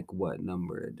describing like what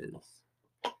number it is.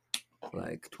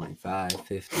 Like 25,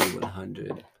 50,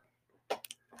 100.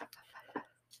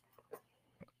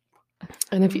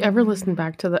 And if you ever listen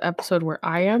back to the episode where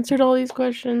I answered all these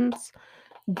questions,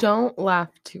 don't laugh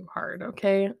too hard,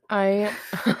 okay?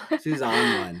 She's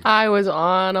on one. I was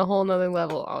on a whole nother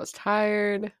level. I was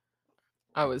tired.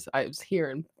 I was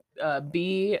hearing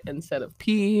B instead of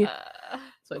P.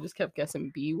 So I just kept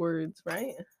guessing B words,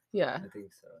 right? Yeah. I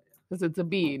think so, yeah. Because it's a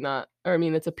B,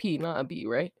 it's a P, not a B,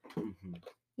 right? Mm-hmm.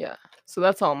 Yeah. So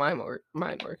that's all mine work.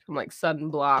 I'm like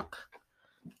sunblock.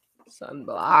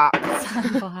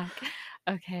 Sunblock.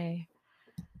 Okay.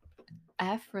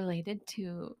 F related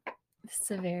to the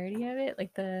severity of it,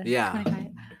 like the 25.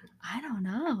 I don't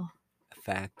know.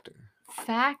 Factor.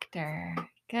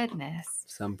 Goodness.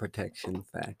 Sun protection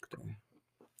factor.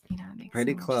 You know, it makes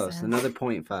Pretty so much close. sense. Another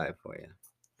 0.5 for you.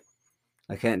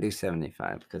 I can't do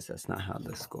 75 because that's not how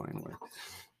the scoring works.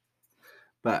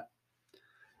 But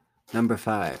number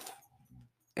 5,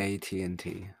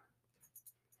 AT&T.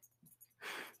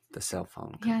 The cell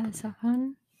phone company. Yeah, the cell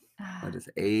phone. What does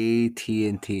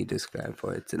AT&T describe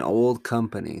for? It's an old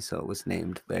company, so it was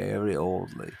named very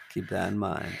oldly. Keep that in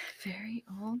mind. Very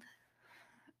old.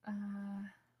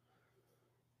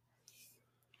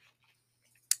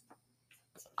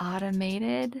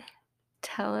 Automated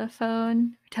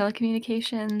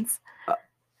telecommunications.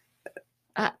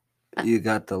 You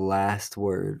got the last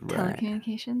word right.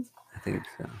 Telecommunications. I think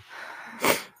so.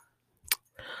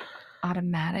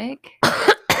 Automatic.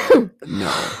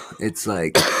 No, it's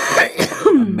like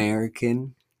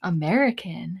American.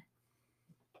 American.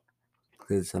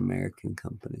 Because it's an American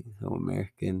company. So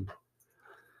American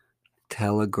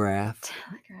Telegraph.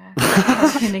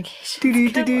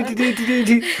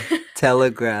 Telecommunications.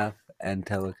 Telegraph and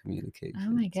telecommunications. Oh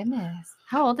my goodness.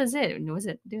 How old is it? Was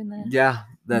it doing the... Yeah,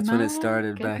 that's when My it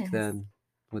started back goodness. then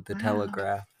with the Wow.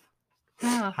 telegraph.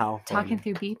 Wow. How Talking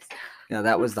funny. through beeps. Yeah,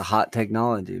 that was the hot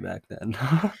technology back then.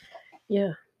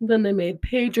 Yeah. Then they made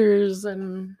pagers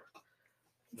and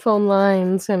phone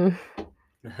lines and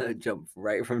Jump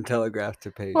right from telegraph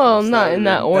to page. well, not in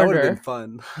that That would have order. been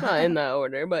fun. Not in that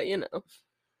order, but you know.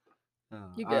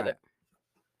 You get it.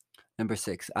 Number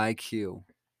 6, IQ.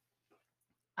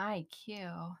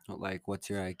 IQ. Like, what's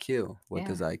your IQ? What Yeah.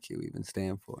 does IQ even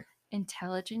stand for?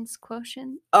 Intelligence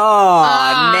quotient.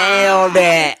 Oh, nailed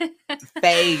it.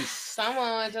 Face.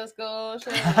 Someone just go.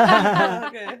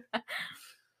 Okay.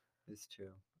 It's true.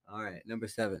 All right, number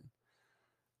 7.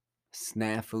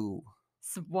 Snafu.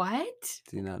 What?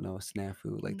 Do you not know a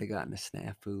snafu? Like they got in a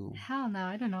snafu. Hell no,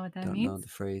 I don't know what that Don't means. know the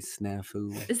phrase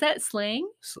snafu. Is that slang?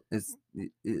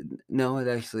 No, it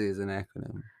actually is an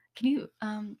acronym. Can you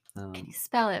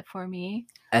spell it for me?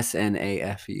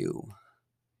 SNAFU.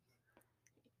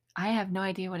 I have no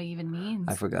idea what it even means.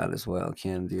 I forgot as well.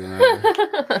 Kim, do you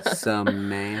remember? Some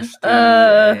nasty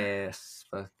ass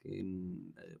fucking.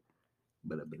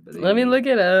 Let me look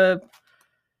it up.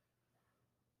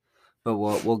 But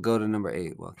we'll go to number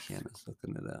 8 while Kiana's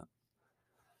looking it up.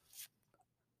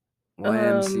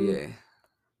 YMCA.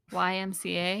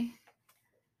 YMCA.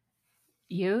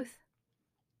 Youth.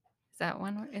 Is that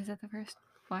one? Is that the first?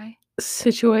 Y?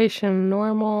 Situation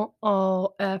normal,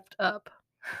 all effed up.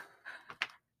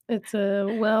 It's a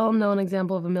well-known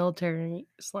example of a military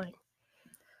slang.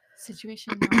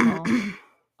 Situation normal,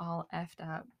 all effed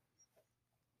up.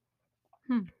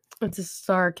 It's a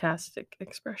sarcastic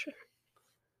expression.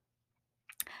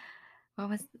 What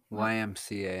was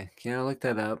YMCA? Can I look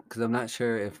that up? Because I'm not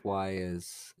sure if Y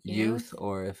is youth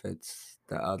or if it's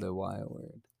the other Y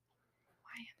word.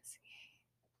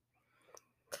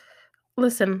 YMCA?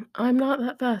 Listen, I'm not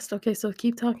that fast. Okay, so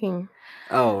keep talking.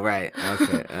 Oh, right.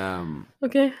 Okay.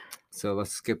 Okay. So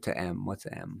let's skip to M. What's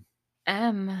M?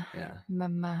 M. Yeah.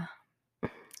 Mama.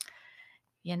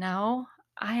 You know,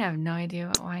 I have no idea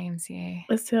what YMCA.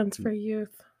 It stands for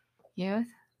youth. Youth?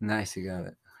 Nice, you got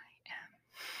it.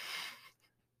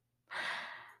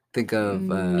 Think of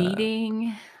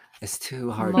meeting. It's too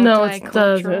hard. No, it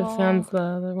does. It Multicultural. sounds the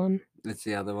other one. It's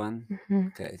the other one. Mhm.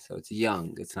 Okay, so it's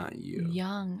young. It's not you.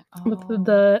 Young. But Oh.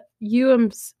 the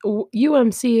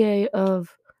YMCA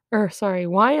of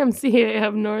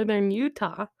Northern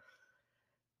Utah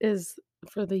is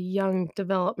for the Young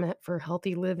Development for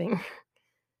Healthy Living,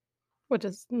 which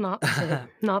is not the same.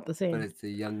 Not the But same. it's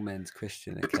the Young Men's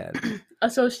Christian Academy.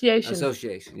 Association.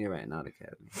 Association. You're right, not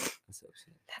academy.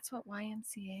 Association. That's what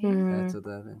YMCA. Mhm. That's what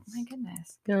that is. My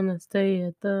goodness. Gonna stay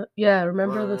at the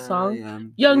remember the song?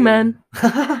 YMCA. Young men.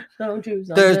 Don't choose.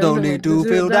 There's no need to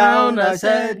feel down. I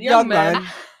said, young man.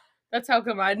 That's how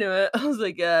come I knew it. I was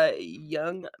like,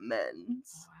 young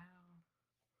men's.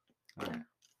 Wow. Alright.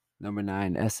 Number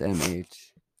 9,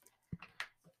 SMH.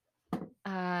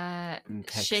 Shaking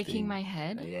Texting. my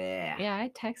head. Yeah. Yeah,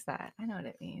 I text that. I know what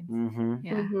it means. Mm-hmm.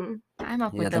 Yeah, Mm-hmm. I'm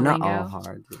up Yeah, with they're the not lingo. all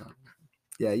hard. You know.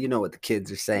 Yeah, you know what the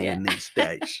kids are saying these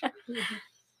days.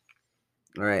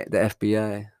 All right, the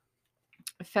FBI.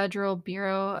 Federal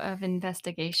Bureau of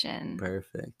Investigation.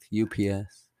 Perfect.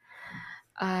 UPS.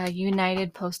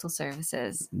 United Postal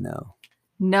Services. No.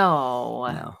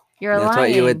 No. You're That's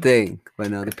lying. what you would think, but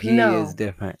no, the P No. is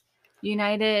different.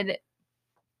 United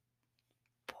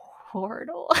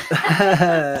Portal.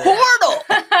 Portal.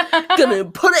 Gonna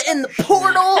put it in the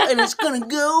portal, and it's gonna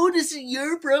go to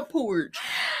your front porch.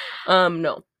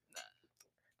 No.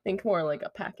 Think more like a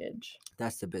package.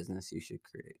 That's the business you should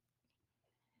create.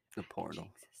 The portal.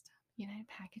 Packaging system. United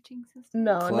Packaging System.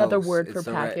 No, another Close. word It's for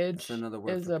the right- package it's another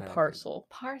word is for a package. parcel.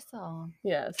 Parcel.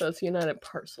 Yeah, so it's United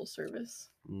Parcel Service.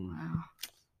 Mm, Wow.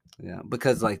 yeah,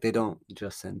 because like they don't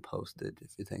just send postage.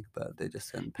 If you think about it, they just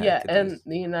send Yeah, packages.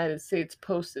 and the United States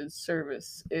Postage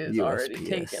Service is already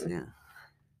USPS, taken. Yeah.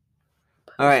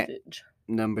 All right. Postage.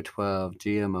 Number 12,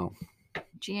 GMO.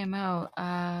 GMO.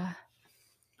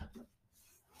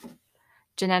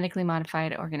 Genetically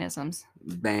modified organisms.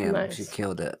 Bam, she Nice.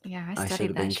 killed it. Yeah, I I should studied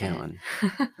have been that shit. counting.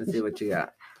 Let's see what you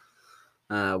got.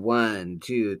 1,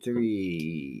 2,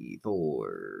 3,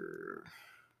 4,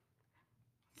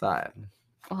 5.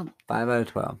 Well, 5 out of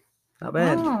 12. Not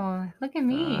bad. oh, look at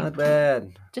me. Not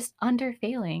bad. Just under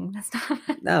failing. That's not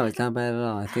bad. No, it's not bad at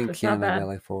all. I think It's not Kiana bad. got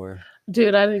like 4.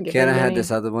 Dude, I didn't get Kiana very had many.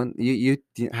 this other one. You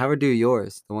have her do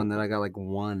yours. The one that I got like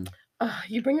 1.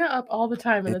 You bring that up all the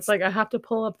time, and it's like I have to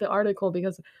pull up the article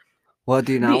because Well,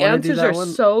 do you not the want to do answers that are one?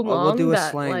 so Or we'll long do a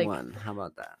that, slang like- one. How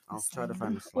about that? I'll try to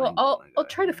find a slang well, one. I I'll got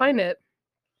try to here. find it.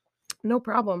 No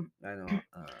problem. I know.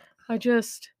 I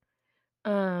just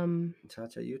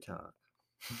Chacha, you talk.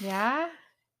 Yeah?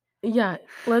 yeah,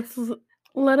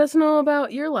 let us know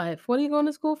about your life. What are you going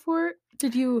to school for?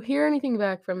 Did you hear anything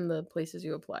back from the places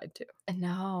you applied to?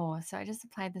 No. So I just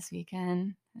applied this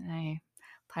weekend and I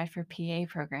applied for PA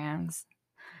programs.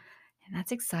 And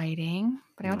that's exciting.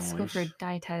 But I went to school for Nice.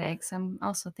 dietetics. I'm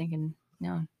also thinking,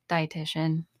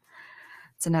 dietitian.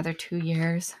 It's another 2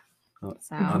 years. Oh,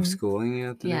 So Of schooling you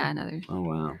have to do? yeah, another. Oh,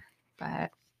 wow. But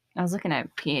I was looking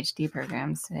at PhD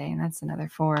programs today, and that's another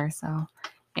 4. So,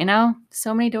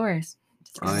 so many doors.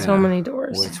 Oh, So yeah. many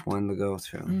doors. Which one to go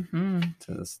through? Mm-hmm.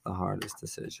 So that's the hardest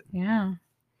decision. Yeah.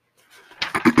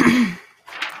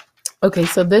 Okay,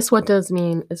 so this what does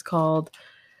mean is called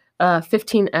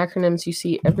 15 acronyms you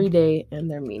see every day and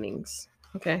their meanings.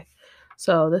 Okay,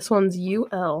 so this one's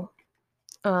UL.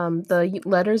 The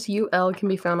letters UL can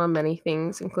be found on many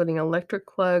things, including electric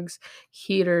plugs,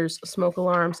 heaters, smoke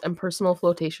alarms, and personal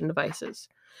flotation devices.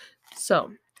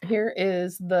 So here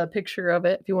is the picture of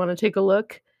it. If you want to take a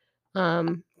look,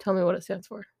 tell me what it stands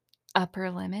for.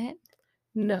 Upper limit.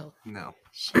 No. No.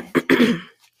 Shit.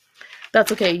 That's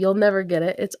okay. You'll never get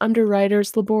it. It's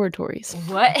Underwriters Laboratories.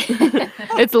 What?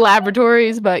 It's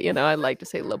laboratories, but I'd like to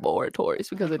say laboratories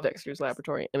because of Dexter's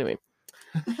Laboratory. Anyway.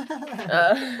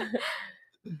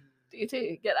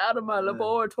 DT, get out of my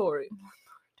laboratory.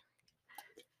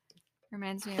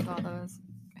 Reminds me of all those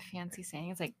fancy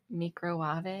sayings like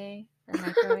microwave or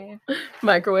microwave.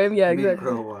 Microwave, yeah,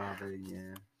 exactly. Microwave,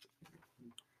 yeah.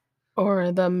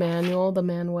 Or the manual, the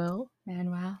Manuel.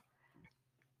 Manuel.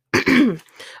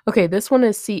 Okay, this one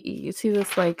is CE. You see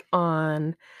this like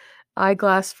on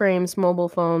eyeglass frames, mobile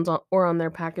phones, or on their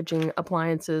packaging,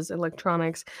 appliances,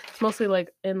 electronics. It's mostly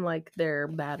like in like their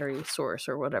battery source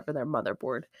or whatever, their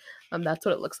motherboard. That's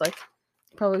what it looks like.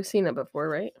 Probably seen it before,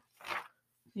 right?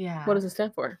 Yeah. What does it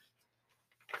stand for?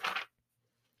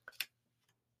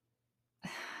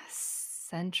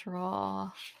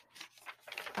 Central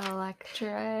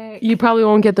Electric. You probably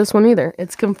won't get this one either.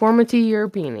 It's Conformity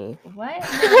European. What?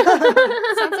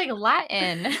 Sounds like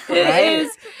Latin. It Right?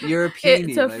 is. European.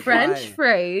 It's a like, French why?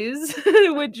 phrase,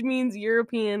 which means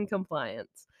European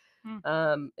compliance.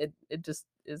 It just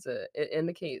is it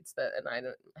indicates that an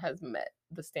item has met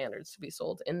the standards to be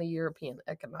sold in the European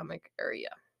Economic Area.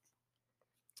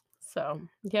 So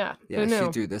yeah, Yeah, who she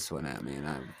knew? threw this one at me, and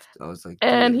I was like,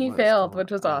 And "Dude, he what's failed, going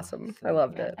which was on?" awesome. I So-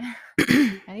 loved Yeah.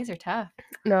 it. Yeah, these are tough.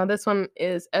 No, this one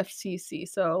is FCC.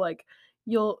 So like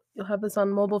you'll have this on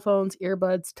mobile phones,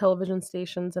 earbuds, television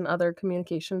stations, and other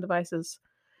communication devices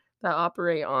that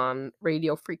operate on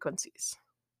radio frequencies.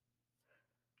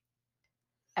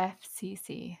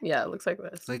 FCC. Yeah, it looks like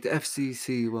this. Like the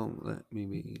FCC won't let me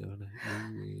be.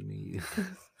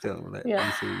 Don't let Yeah.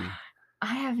 me see.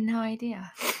 I have no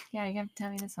idea. Yeah, you have to tell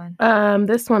me this one.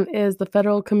 This one is the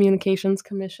Federal Communications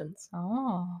Commissions.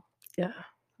 Oh, Yeah.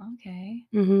 okay.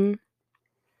 Mm-hmm.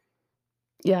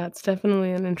 Yeah, it's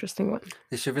definitely an interesting one.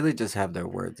 They should really just have their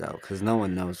words out because no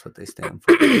one knows what they stand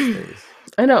for these days.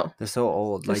 I know. They're so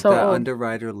old. They're Like so that old.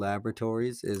 Underwriter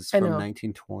Laboratories is I from know.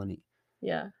 1920.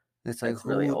 Yeah. It's like That's who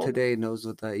really old. today knows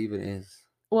what that even is?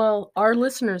 Well, our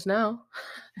listeners now.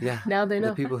 Yeah. Now they know.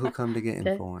 The people who come to get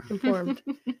Okay. informed. Informed,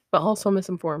 but also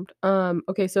misinformed.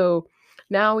 Okay, so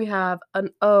now we have an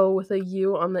O with a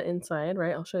U on the inside,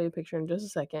 right? I'll show you a picture in just a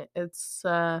second. It's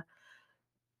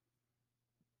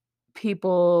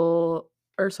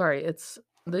it's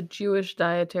the Jewish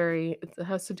dietary. It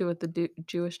has to do with the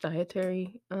Jewish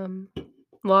dietary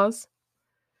laws.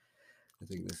 I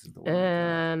think this is the one.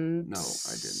 And No,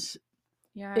 I didn't.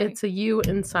 Yeah. it's a U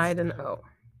inside an O,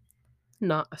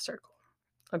 not a circle.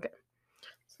 Okay,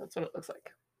 so that's what it looks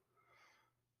like.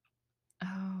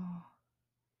 Oh.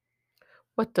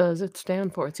 What does it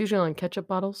stand for? It's usually on ketchup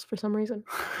bottles for some reason.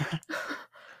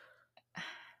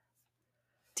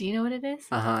 Do you know what it is?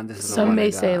 This is the Some one I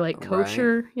may say got, like right?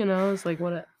 kosher, it's like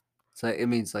what So it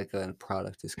means like a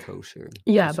product is kosher.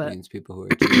 Yeah, which but- means people who are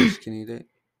Jewish can eat it.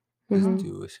 'Cause Mhm.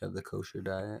 Jewish have the kosher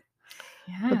diet.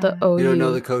 Yeah. But the OU. You don't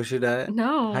know the kosher diet?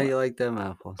 No. How do you like them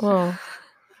apples? Well,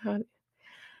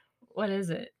 What is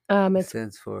it? It it's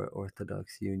stands for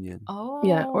Orthodox Union, Oh.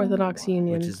 yeah, Orthodox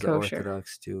Union which is the kosher.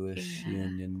 Orthodox Jewish Yeah.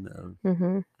 Union of.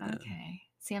 Mm-hmm. Yeah. Okay.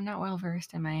 See, I'm not well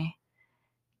versed in my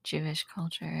Jewish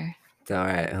culture. It's all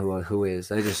right. Who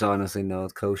is? I just honestly know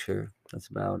it's kosher. That's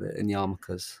about it. And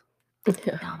yarmulkes. Yeah.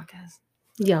 Yarmulkes.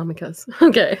 Yarmulkes.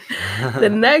 Okay. The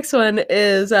next one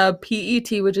is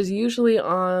PET, which is usually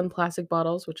on plastic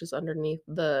bottles, which is underneath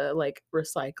the like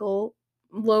recycle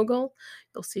logo.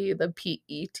 You'll see the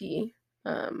PET.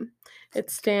 It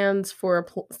stands for a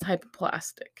type of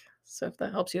plastic. So if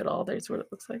that helps you at all, there's what it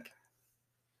looks like.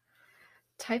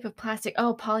 Type of plastic.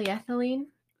 Oh, polyethylene.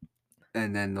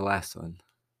 And then the last one.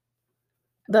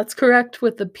 That's correct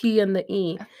with the P and the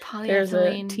E. There's a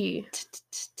Polyethylene. T.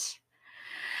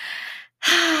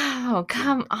 Oh,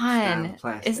 come on.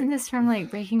 plastic. Isn't this from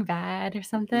like Breaking Bad or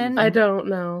something? I don't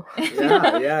know.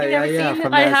 Yeah. You've never seen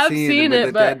From it? I that have scene seen with it,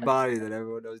 the but- dead body that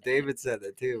everyone knows. David said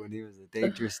that too when he was a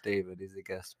dangerous David. He's a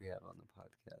guest we have on the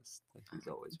podcast. He's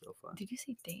always real fun. Did you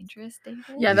say dangerous, David?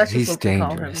 Yeah, that's He's just what we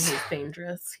call him. dangerous. He's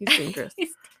dangerous. He's dangerous.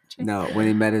 He's dangerous. No, when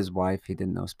he met his wife, he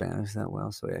didn't know Spanish that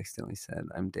well, so he accidentally said,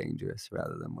 "I'm dangerous,"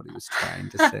 rather than what he was trying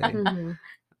to say. Mhm.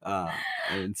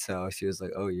 And so she was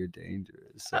like, "Oh, you're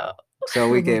dangerous." Oh. So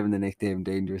we gave him the nickname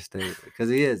Dangerous David because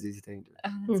he is. He's dangerous. Oh,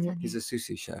 that's Mhm. funny. He's a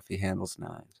sushi chef. He handles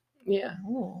knives. Yeah,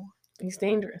 Oh. he's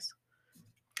dangerous.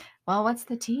 Well, what's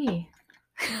the T?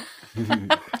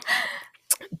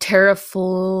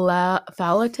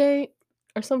 Terephthalate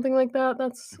or something like that.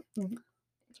 That's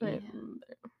right.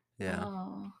 Yeah,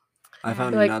 Oh. I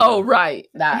found You're like, another. oh, right,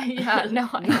 that. Yeah, no.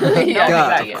 I Yeah, know Duh,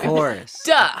 that of you- course.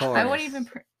 Duh. I wouldn't even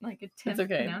attempt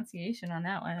okay. pronunciation on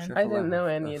that one. Sure. I didn't know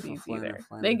any of these either.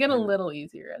 They get a little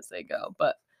easier as they go,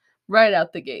 but right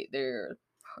out the gate, they're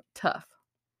tough.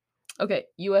 Okay,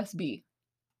 USB.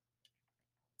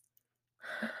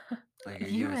 Like a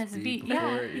USB, USB yeah,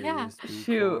 port, yeah. USB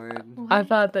Shoot. cord. I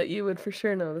thought that you would for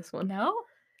sure know this one. No?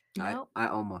 No. I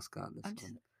almost got this I'm one.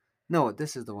 just- No,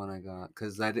 this is the one I got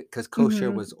because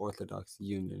kosher Mhm. was Orthodox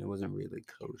Union. It wasn't really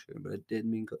kosher, but it did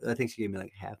mean. I think she gave me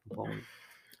like half a point.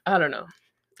 I don't know.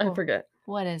 I Oh. forget.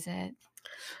 What is it?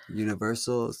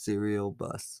 Universal Serial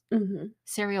Bus. Mm-hmm.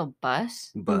 Cereal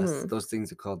bus? Bus. Mhm. Those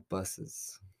things are called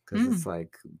buses because it's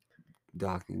like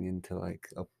docking into like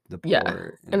the port. Yeah,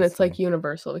 and it's like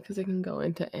universal because it can go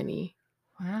into any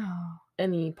Wow.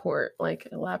 port, like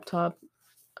a laptop,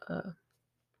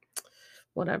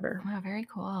 whatever. Wow, very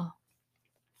cool.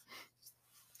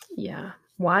 Yeah.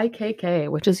 YKK,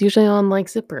 which is usually on like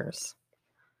zippers.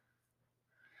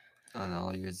 on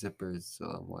all your zippers.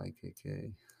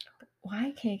 YKK.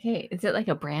 YKK. Is it like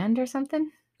a brand or something?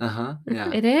 Yeah.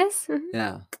 It is?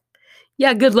 Yeah.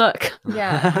 Yeah, good luck.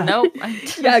 Yeah. Nope.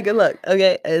 Yeah, good luck.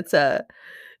 Okay, it's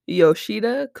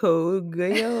Yoshida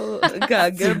Kogoyo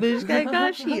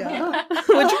Gagabishkagashia,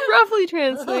 which roughly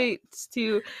translates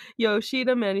to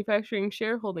Yoshida Manufacturing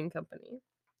Shareholding Company.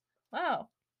 Wow.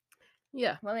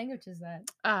 Yeah. What language is that?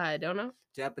 I don't know.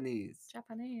 Japanese.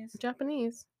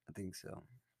 Japanese. I think so.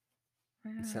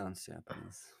 Wow. It sounds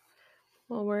Japanese.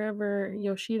 Well, wherever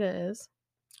Yoshida is.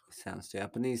 Sounds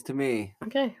Japanese to me.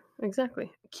 Okay, exactly.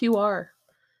 QR.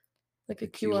 Like a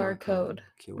QR code.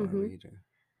 QR Mhm. reader.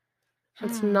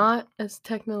 It's not as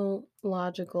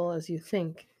technological as you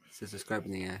think. This is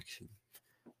describing the action.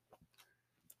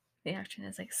 The action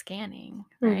is like scanning,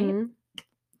 right? Mhm.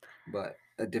 But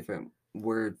a different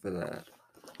word for that.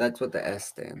 That's what the S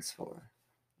stands for.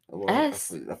 Well,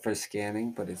 S? for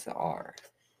scanning, but it's the R.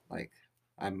 Like,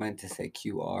 I meant to say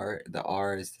QR. The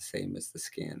R is the same as the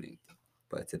scanning,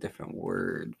 but it's a different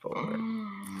word for it.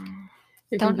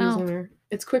 You're Don't confusing know. her.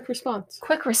 It's quick response.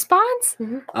 Quick response?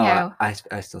 Mhm. Oh, Yeah.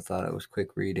 I still thought it was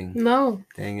quick reading. No.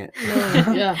 Dang it.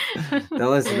 No, yeah.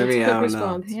 Don't listen to It's me. I quick don't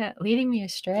response. know. Yeah, leading me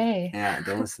astray. Yeah,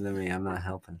 don't listen to me. I'm not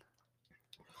helping.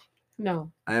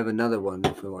 No. I have another one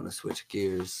if we want to switch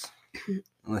gears.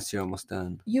 Unless you're almost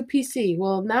done. UPC.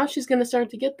 Well, now she's going to start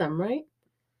to get them, right?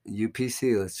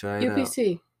 UPC. Let's try it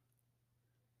UPC.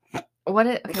 What do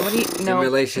you out. no, In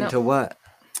relation no. to what?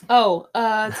 Oh,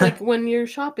 it's like when you're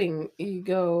shopping, you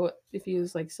go, if you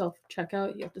use like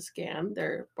self-checkout, you have to scan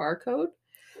their barcode,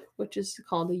 which is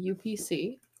called a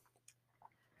UPC,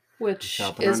 which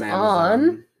Shopping is on on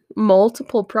Amazon.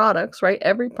 multiple products, right?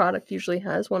 Every product usually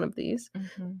has one of these.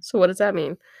 Mhm. So what does that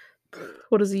mean?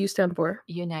 What does the U stand for?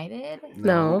 United?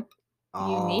 No.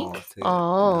 Unique?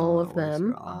 All No, of it was for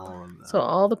them. all of them. So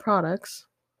all the products.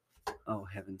 Oh,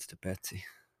 heavens to Betsy.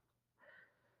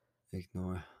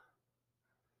 Ignore.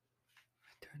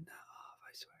 I turned that off.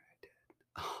 I swear I did.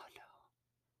 Oh, no.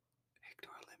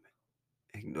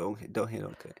 Ignore limit. Don't hit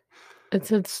OK. It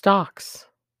said stocks.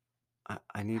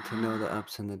 I need to know the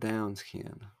ups and the downs,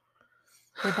 Kian.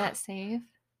 Did that save?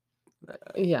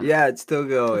 Yeah. Yeah, it's still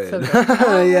going. It's still going.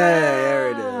 Oh, yeah,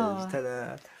 there it wow. is.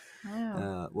 Ta-da.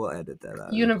 Wow. We'll edit that out.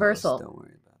 in Universal. post, Don't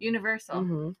worry about it. Universal.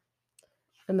 Mm-hmm.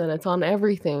 And then it's on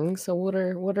everything. So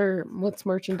what's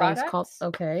merchandise called? Products?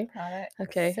 Okay. Product.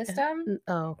 Okay. System?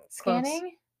 Oh, close.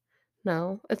 Scanning?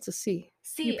 No, it's a C.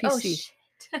 C. UPC. Oh, shit.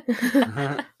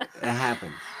 It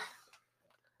happens.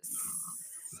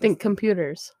 Think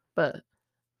computers, but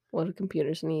what do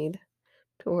computers need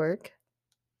to work?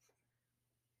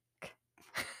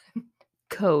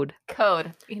 Code.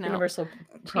 Code. You know. Universal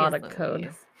product code.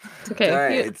 Louise. It's okay. It's all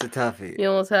right. It's a toughie. You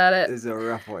almost had it. It's a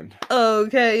rough one.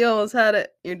 Okay, you almost had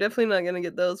it. You're definitely not gonna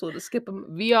get those. We'll just skip them.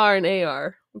 VR and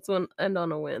AR. Let's end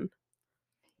on a win.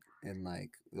 And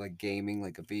like gaming,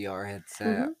 like a VR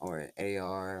headset or an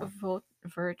AR.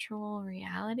 Virtual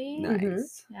reality?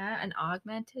 Nice. Yeah, an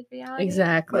augmented reality?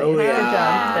 Exactly. Oh, Good yeah.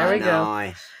 job. There we go.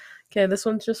 Nice. Okay, this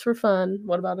one's just for fun.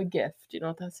 What about a GIF? Do you know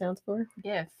what that stands for?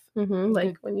 GIF.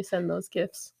 Like when you send those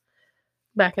GIFs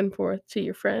back and forth to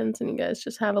your friends and you guys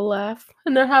just have a laugh.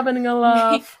 And they're having a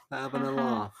laugh. Having a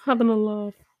laugh. Having a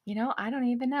laugh. You know, I don't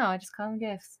even know. I just call them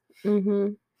GIFs. Mm-hmm.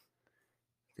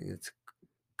 I think it's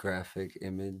graphic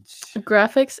image.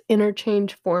 Graphics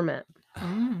interchange format. So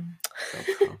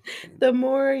complicated. The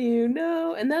more you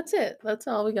know. And that's it. That's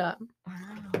all we got. Wow.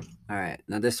 All right.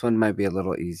 Now this one might be a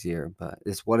little easier, but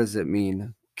it's what does it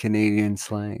mean? Canadian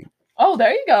slang. Oh,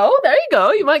 there you go. There you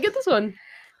go. You might get this one.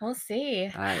 We'll see.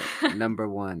 All right. Number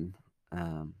one.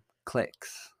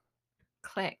 Clicks.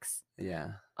 Clicks. Yeah.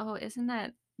 Oh, isn't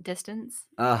that distance?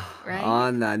 Right? Right?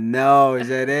 On the nose,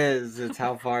 it is. It's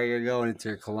how far you're going. It's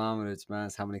your kilometers, man.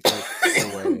 It's how many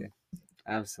clicks away.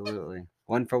 Absolutely.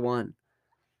 1 for 1.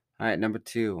 All right, number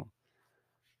 2.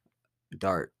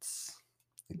 Darts.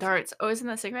 Darts. Oh, isn't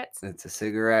that cigarettes? It's a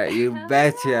cigarette. You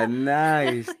betcha.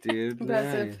 Nice, dude.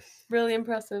 Impressive. Nice. Really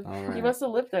impressive. All You right. must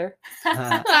have lived there.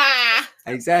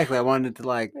 Exactly. I wanted to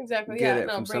Exactly. get Yeah. it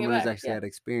No, from bring it someone who's back. actually Yeah. had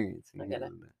experience. I get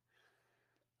it.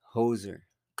 Hoser.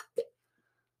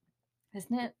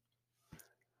 Isn't it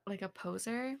like a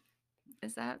poser?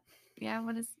 Is that? Yeah.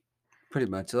 What is Pretty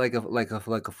much like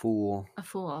a fool. a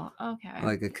fool? Okay.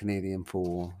 Like a Canadian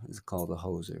fool is called a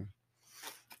hoser.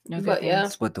 No good But yeah. things.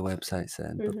 That's what the website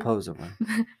said. But poser one.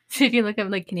 So if you look up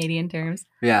like Canadian terms.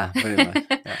 Yeah, pretty much.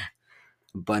 Yeah.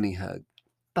 Bunny hug.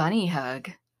 Bunny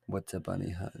hug. What's a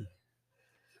bunny hug?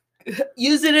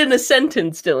 Use it in a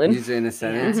sentence, Dylan. Use it in a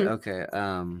sentence. Mhm.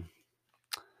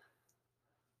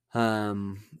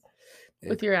 Okay.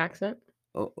 With your accent.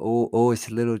 Oh, it's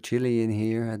a little chilly in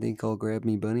here. I think I'll grab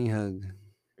me bunny hug.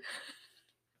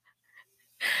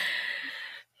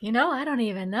 You know, I don't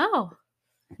even know.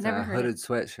 It's Never a heard hooded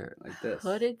sweatshirt like this.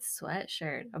 Hooded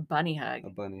sweatshirt. A bunny hug. A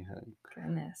bunny hug.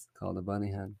 Goodness. Called a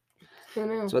bunny hug. I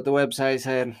know. That's what the website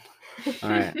said. All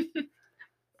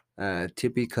right.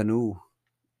 Tippy canoe.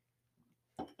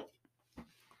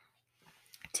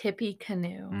 Tippy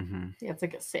canoe. Mm-hmm. Yeah, it's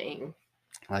like a saying.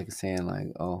 Like saying, like,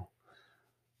 oh,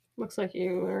 Looks like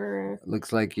you were.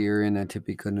 looks like you're in a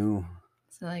tippy canoe.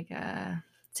 So like a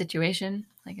situation,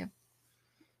 like a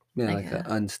Yeah, Like like an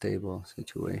unstable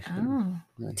situation.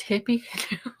 Like, tippy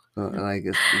canoe. like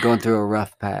it's going through a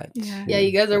rough patch. Yeah. Yeah,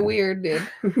 you guys are weird, dude.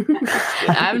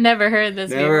 I've never heard this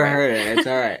Never before. heard it. It's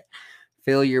all right.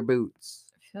 Fill your boots.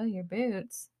 Fill your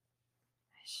boots.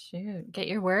 Shoot. Get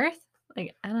your worth?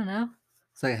 Like, I don't know.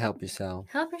 It's like help yourself.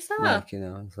 Help yourself. Like,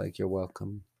 it's like you're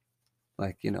welcome.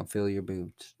 Like, fill your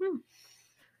boots.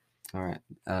 All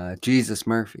right. Jesus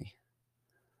Murphy.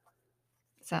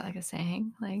 Is that like a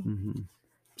saying? Like, Mm-hmm.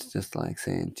 It's just like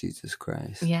saying Jesus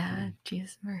Christ. yeah,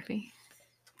 Jesus Murphy.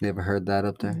 You ever heard that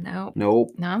up there? Nope. Nope.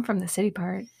 No, I'm from the city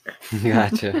part.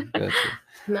 Gotcha.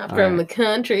 Not All from right. the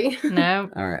country.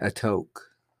 Nope. All right. A toque.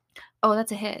 Oh,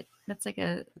 that's a hit. That's like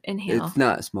a inhale. It's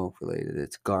not smoke related.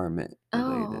 It's garment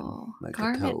related. Oh, like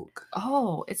garment. a toque.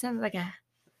 Oh, it sounds like a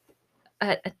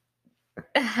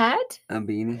hat? A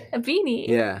beanie. A beanie.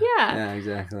 Yeah. Yeah. Yeah,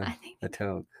 exactly. I think A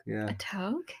toque. Yeah. a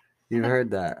toque? You've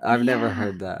heard that. I've never Yeah.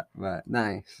 heard that, but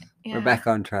nice. Yeah. We're back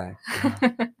on track.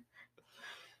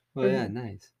 Well, yeah,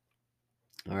 nice.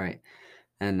 All right.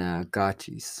 And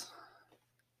gotchis.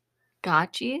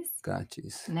 Gotchis?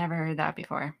 Gotchis. Never heard that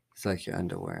before. It's like your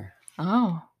underwear.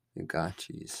 Oh. Your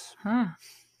gotchis. Huh.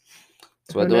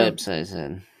 That's what the Who knows? website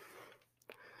said.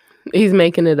 He's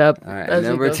making it up. All right. as he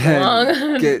Number goes along. 10. I'm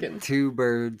just Get kidding. 2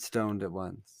 birds stoned at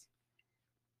once.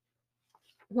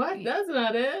 What? That's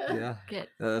not it. Yeah. Get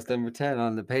That's number 10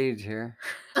 on the page here.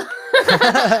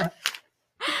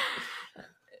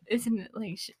 Isn't it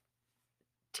like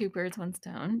two birds, one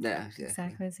stone? Yeah.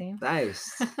 Exactly the same.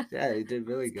 Nice. Yeah, you did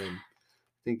really good.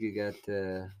 I think you got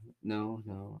no.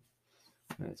 All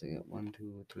right, so you got 1,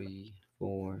 2, 3,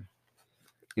 4.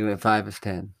 You went 5 of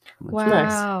 10.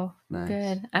 Wow. Nice.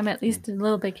 Good. I'm at least a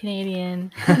little bit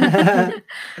Canadian.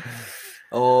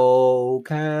 Oh,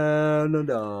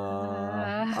 Canada,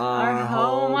 our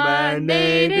home and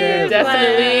native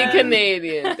Definitely land.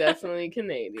 Canadian. Definitely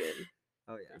Canadian.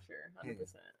 Oh yeah, For sure. Hey,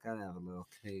 100%. gotta have a little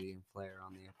Canadian flair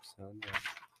on the episode.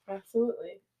 Yeah.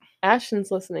 Absolutely.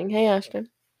 Ashton's listening. Hey, Ashton.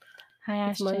 Hi,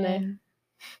 It's Monday. Ashton.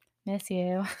 Miss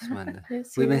you. It's Monday.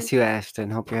 Miss We miss you, Ashton.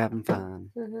 Hope you're having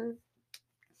fun. Mm-hmm.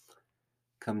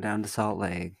 Come down to Salt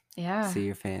Lake. Yeah. See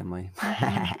your family.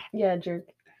 Yeah, jerk.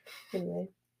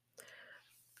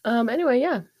 Anyway,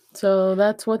 yeah. So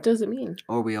that's what does it mean?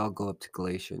 Or we all go up to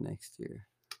Glacier next year.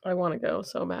 I want to go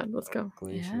so bad. Let's go.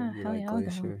 Glacier. Yeah, You hell like yeah, I'll go.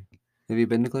 Glacier? Have you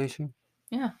been to Glacier?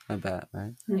 Yeah. I bet,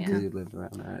 right? Yeah. Because you lived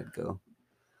around there, I'd go.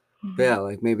 Mhm. But yeah,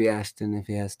 like maybe Ashton, if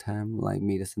he has time, like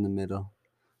meet us in the middle,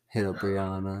 hit up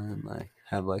Brianna, and like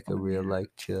have like a Oh, real yeah. like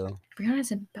chill.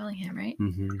 Brianna's in Bellingham, right?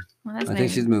 Mm-hmm. Well, that's I nice.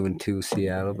 think she's moving to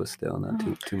Seattle, but still not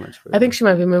too much further. I think she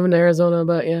might be moving to Arizona,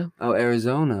 but yeah. Oh,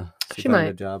 Arizona. She found a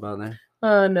might. job out there.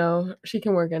 No, she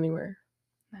can work anywhere.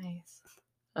 Nice.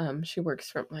 She works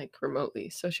from like remotely,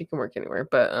 so she can work anywhere.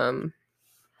 But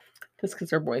just because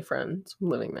her boyfriend's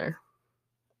living there,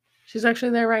 she's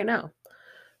actually there right now.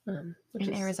 Which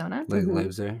In is- Arizona? Like Mhm.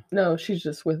 lives there. No, she's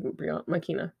just with Brianna,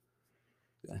 Makina.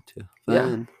 Gotcha. Yeah.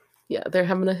 Fun. Yeah, they're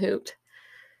having a hoot.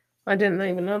 I didn't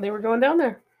even know they were going down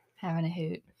there. Having a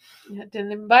hoot. Yeah,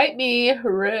 didn't invite me.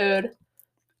 Rude.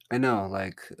 I know.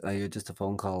 Like you're just a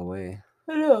phone call away.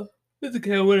 I know. It's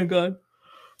okay. I wouldn't have gone.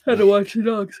 Had to watch the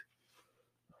dogs.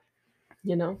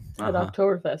 You know, had Uh-huh.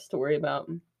 Oktoberfest to worry about.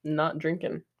 Not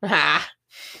drinking.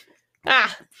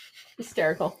 Ah,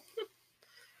 hysterical.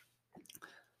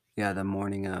 Yeah, the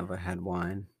morning of I had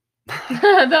wine.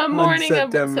 The On morning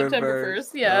of September 1st.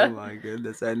 Yeah. Oh my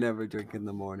goodness. I never drink in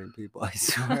the morning, people. I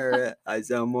swear it. I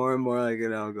sound more and more like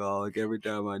an alcoholic every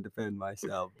time I defend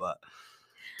myself, but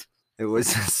it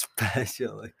was a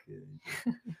special occasion.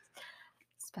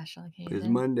 Special It was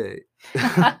occasion. Monday.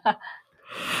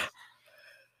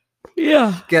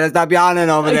 Yeah. Gotta stop yawning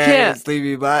over I there, can't.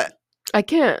 sleepy butt. I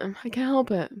can't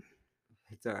help it.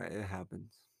 It's alright, it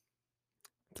happens.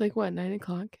 It's like what, 9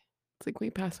 o'clock? It's like way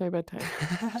past my bedtime.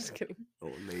 Just kidding.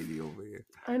 Old lady over here.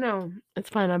 I know. It's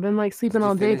fine. I've been like sleeping Did you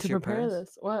all day finish to your prepare press?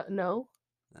 this. What? No.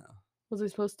 No. Was I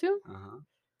supposed to? Uh-huh.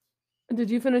 Did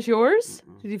you finish yours?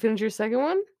 Mm-mm. Did you finish your second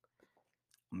one?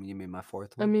 You mean my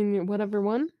fourth I one? mean, whatever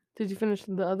one. Did you finish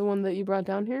the other one that you brought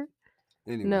down here?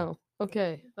 Anyway, No.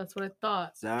 Okay. That's what I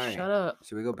thought. Sorry. Shut up.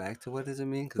 Should we go back to what does it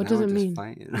mean? 'Cause What now does we're it just mean?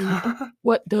 fighting.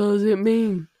 What does it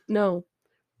mean? No.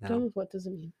 Tell No. me what does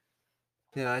it mean?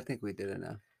 Yeah, I think we did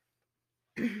enough.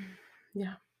 Yeah.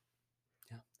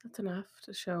 Yeah. That's enough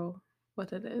to show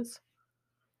what it is.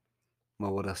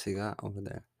 Well, what else you got over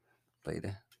there,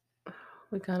 lady?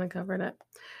 We kind of covered it.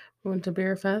 We went to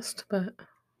Beer Fest, but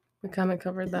we kind of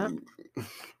covered that.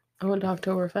 I went to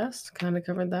Oktoberfest, kind of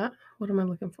covered that. What am I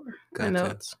looking for? My Gotcha.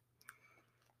 notes.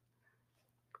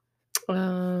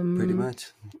 Pretty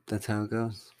much. That's how it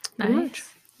goes. Pretty much.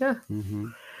 Nice. Yeah. Mm-hmm.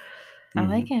 I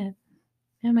like it.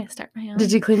 I might start my own.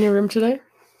 Did you clean your room today?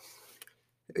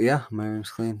 Yeah, my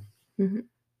room's clean.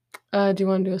 Mm-hmm. Do you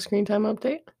want to do a screen time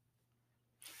update?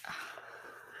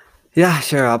 Yeah,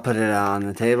 sure. I'll put it on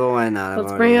the table. Why not?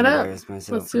 Let's bring it up. Embarrassed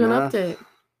myself Let's do enough. an update.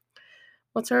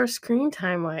 What's our screen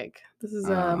time like? This is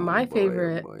my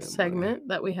favorite segment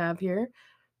that we have here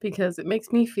because it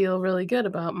makes me feel really good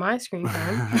about my screen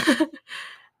time.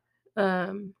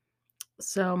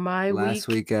 So my last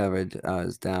week average, I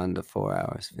was down to 4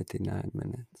 hours 59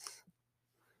 minutes.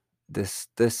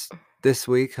 This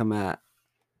week I'm at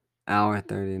hour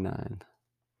 39.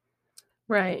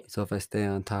 Right. So if I stay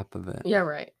on top of it, Yeah,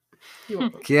 right. You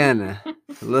won't. Kiana,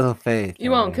 a little faith. You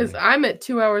won't, because I'm at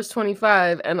 2 hours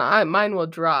 25, and mine will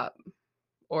drop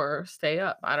or stay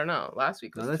up. I don't know. Last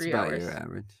week was that's 3 about hours. your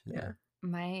average. Yeah.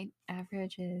 My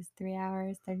average is 3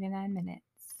 hours 39 minutes.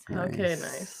 Okay,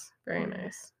 nice. Very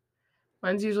nice.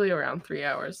 Mine's usually around 3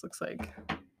 hours, looks like.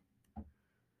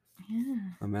 Yeah.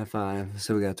 I'm at 5.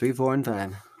 So we got 3, 4, and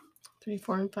 5. 3,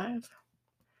 4, and 5.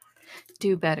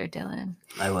 Do better, Dylan.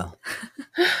 I will.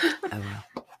 I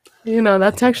will. You know,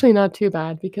 that's actually not too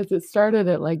bad because it started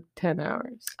at like 10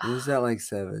 hours. It was at like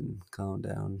 7. Calm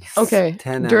down. Okay.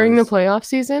 10 During hours. the playoff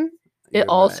season, You're it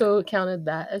also counted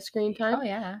that as screen time. Oh,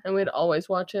 yeah. And we'd always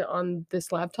watch it on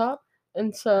this laptop.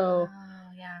 And so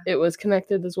yeah. it was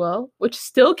connected as well, which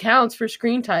still counts for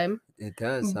screen time. It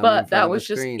does. But that was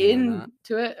just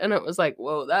into it. And it was like,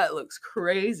 whoa, that looks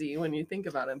crazy when you think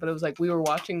about it. But it was like we were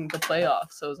watching the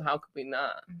playoffs. So it was, how could we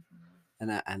not?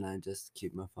 And I just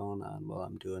keep my phone on while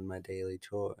I'm doing my daily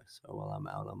chores or while I'm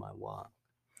out on my walk.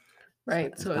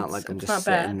 Right. So it's not like I'm it's just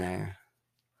not sitting bad. there.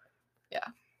 Yeah.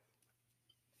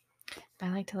 I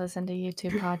like to listen to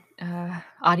YouTube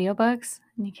audiobooks,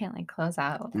 and you can't like close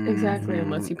out. Exactly,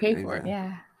 unless you pay for it.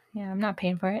 Yeah, I'm not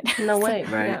paying for it. No way.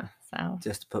 Right. Yeah. So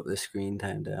Just to put the screen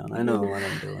time down. I know what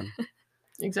I'm doing.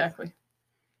 Exactly.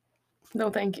 No,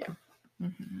 thank you.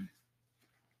 Mm-hmm.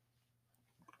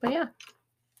 But yeah,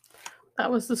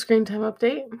 that was the screen time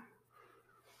update.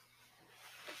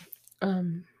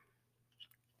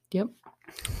 Yep.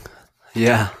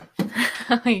 Yeah.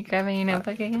 Are you grabbing your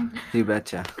notebook again? You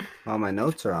betcha. All my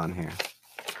notes are on here.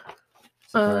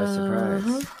 Surprise,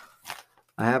 surprise.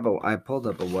 I pulled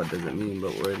up a what does it mean,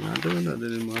 but we're not doing that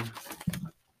anymore.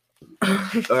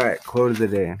 All right, quote of the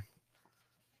day.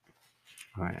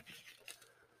 All right.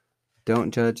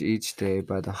 Don't judge each day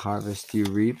by the harvest you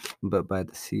reap, but by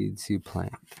the seeds you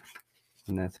plant.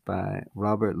 And that's by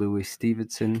Robert Louis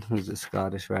Stevenson, who's a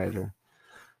Scottish writer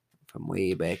from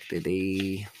way back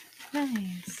today.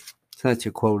 Nice. So that's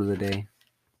your quote of the day.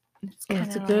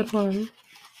 That's a good one.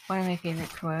 One of my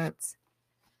favorite quotes.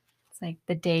 It's like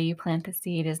the day you plant the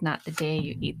seed is not the day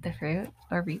you eat the fruit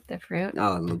or reap the fruit.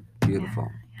 Oh, it looked beautiful.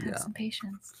 Have some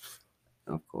patience.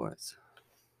 Of course.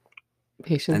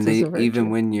 Patience and is a virtue.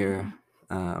 even when you're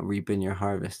reaping your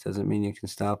harvest, doesn't mean you can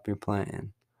stop your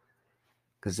planting.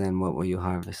 Because then what will you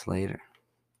harvest later?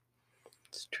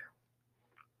 It's true.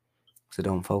 So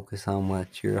don't focus on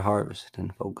what you're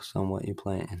harvesting. Focus on what you're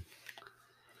planting.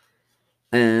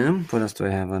 And what else do I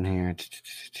have on here?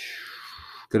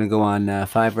 Gonna go on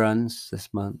 5 runs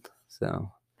this month.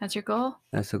 So that's your goal?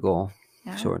 That's a goal.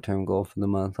 Yeah. Short-term goal for the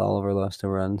month. Oliver loves to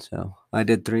run, so I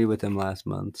did 3 with him last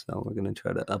month. So we're gonna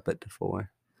try to up it to 5.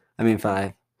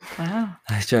 Wow.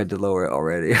 I tried to lower it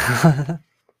already.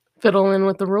 Fiddle in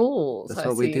with the rules. That's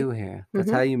what we do here. That's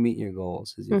how you meet your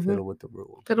goals, is you fiddle with the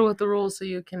rules. Fiddle with the rules so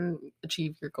you can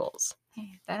achieve your goals.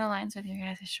 Hey, that aligns with your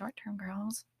guys' short-term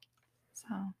goals.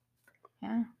 So,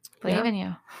 yeah. Believe in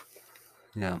you.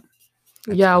 Yeah.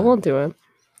 Yeah, we'll do it.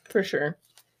 For sure.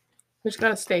 We just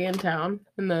gotta stay in town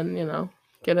and then,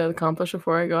 get it accomplished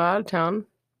before I go out of town.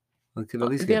 We could at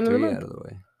least get 3 out of the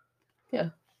way. Yeah.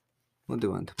 We'll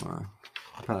do one tomorrow.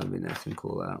 It'll probably be nice and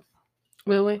cool out.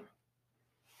 Will we?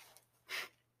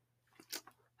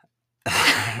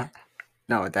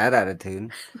 Not with that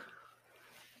attitude.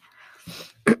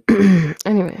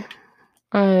 Anyway,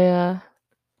 Yeah.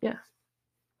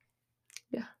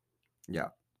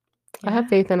 I have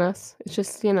faith in us. It's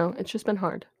just, it's just been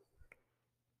hard.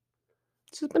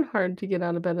 It's just been hard to get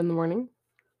out of bed in the morning.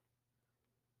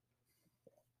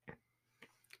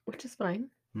 Which is fine.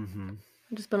 Mm-hmm.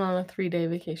 I've just been on a 3-day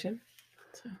vacation.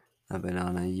 So. I've been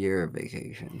on a year of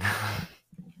vacation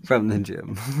from the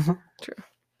gym. True.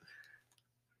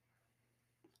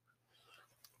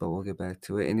 But we'll get back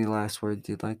to it. Any last words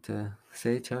you'd like to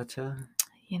say, Cha-Cha?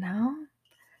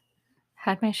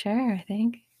 Had my share, I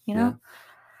think.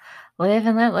 Live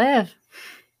and let live.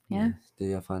 Yeah. Did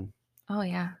you have fun? Oh,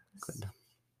 yeah.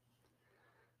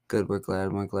 Good. We're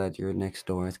glad you're next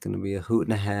door. It's going to be a hoot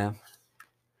and a half.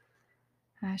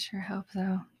 I sure hope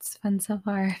so. It's fun so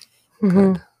far.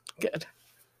 Good. Good.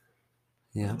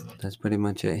 Yeah, that's pretty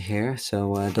much it here.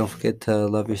 So don't forget to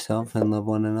love yourself and love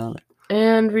one another.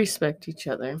 And respect each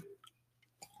other.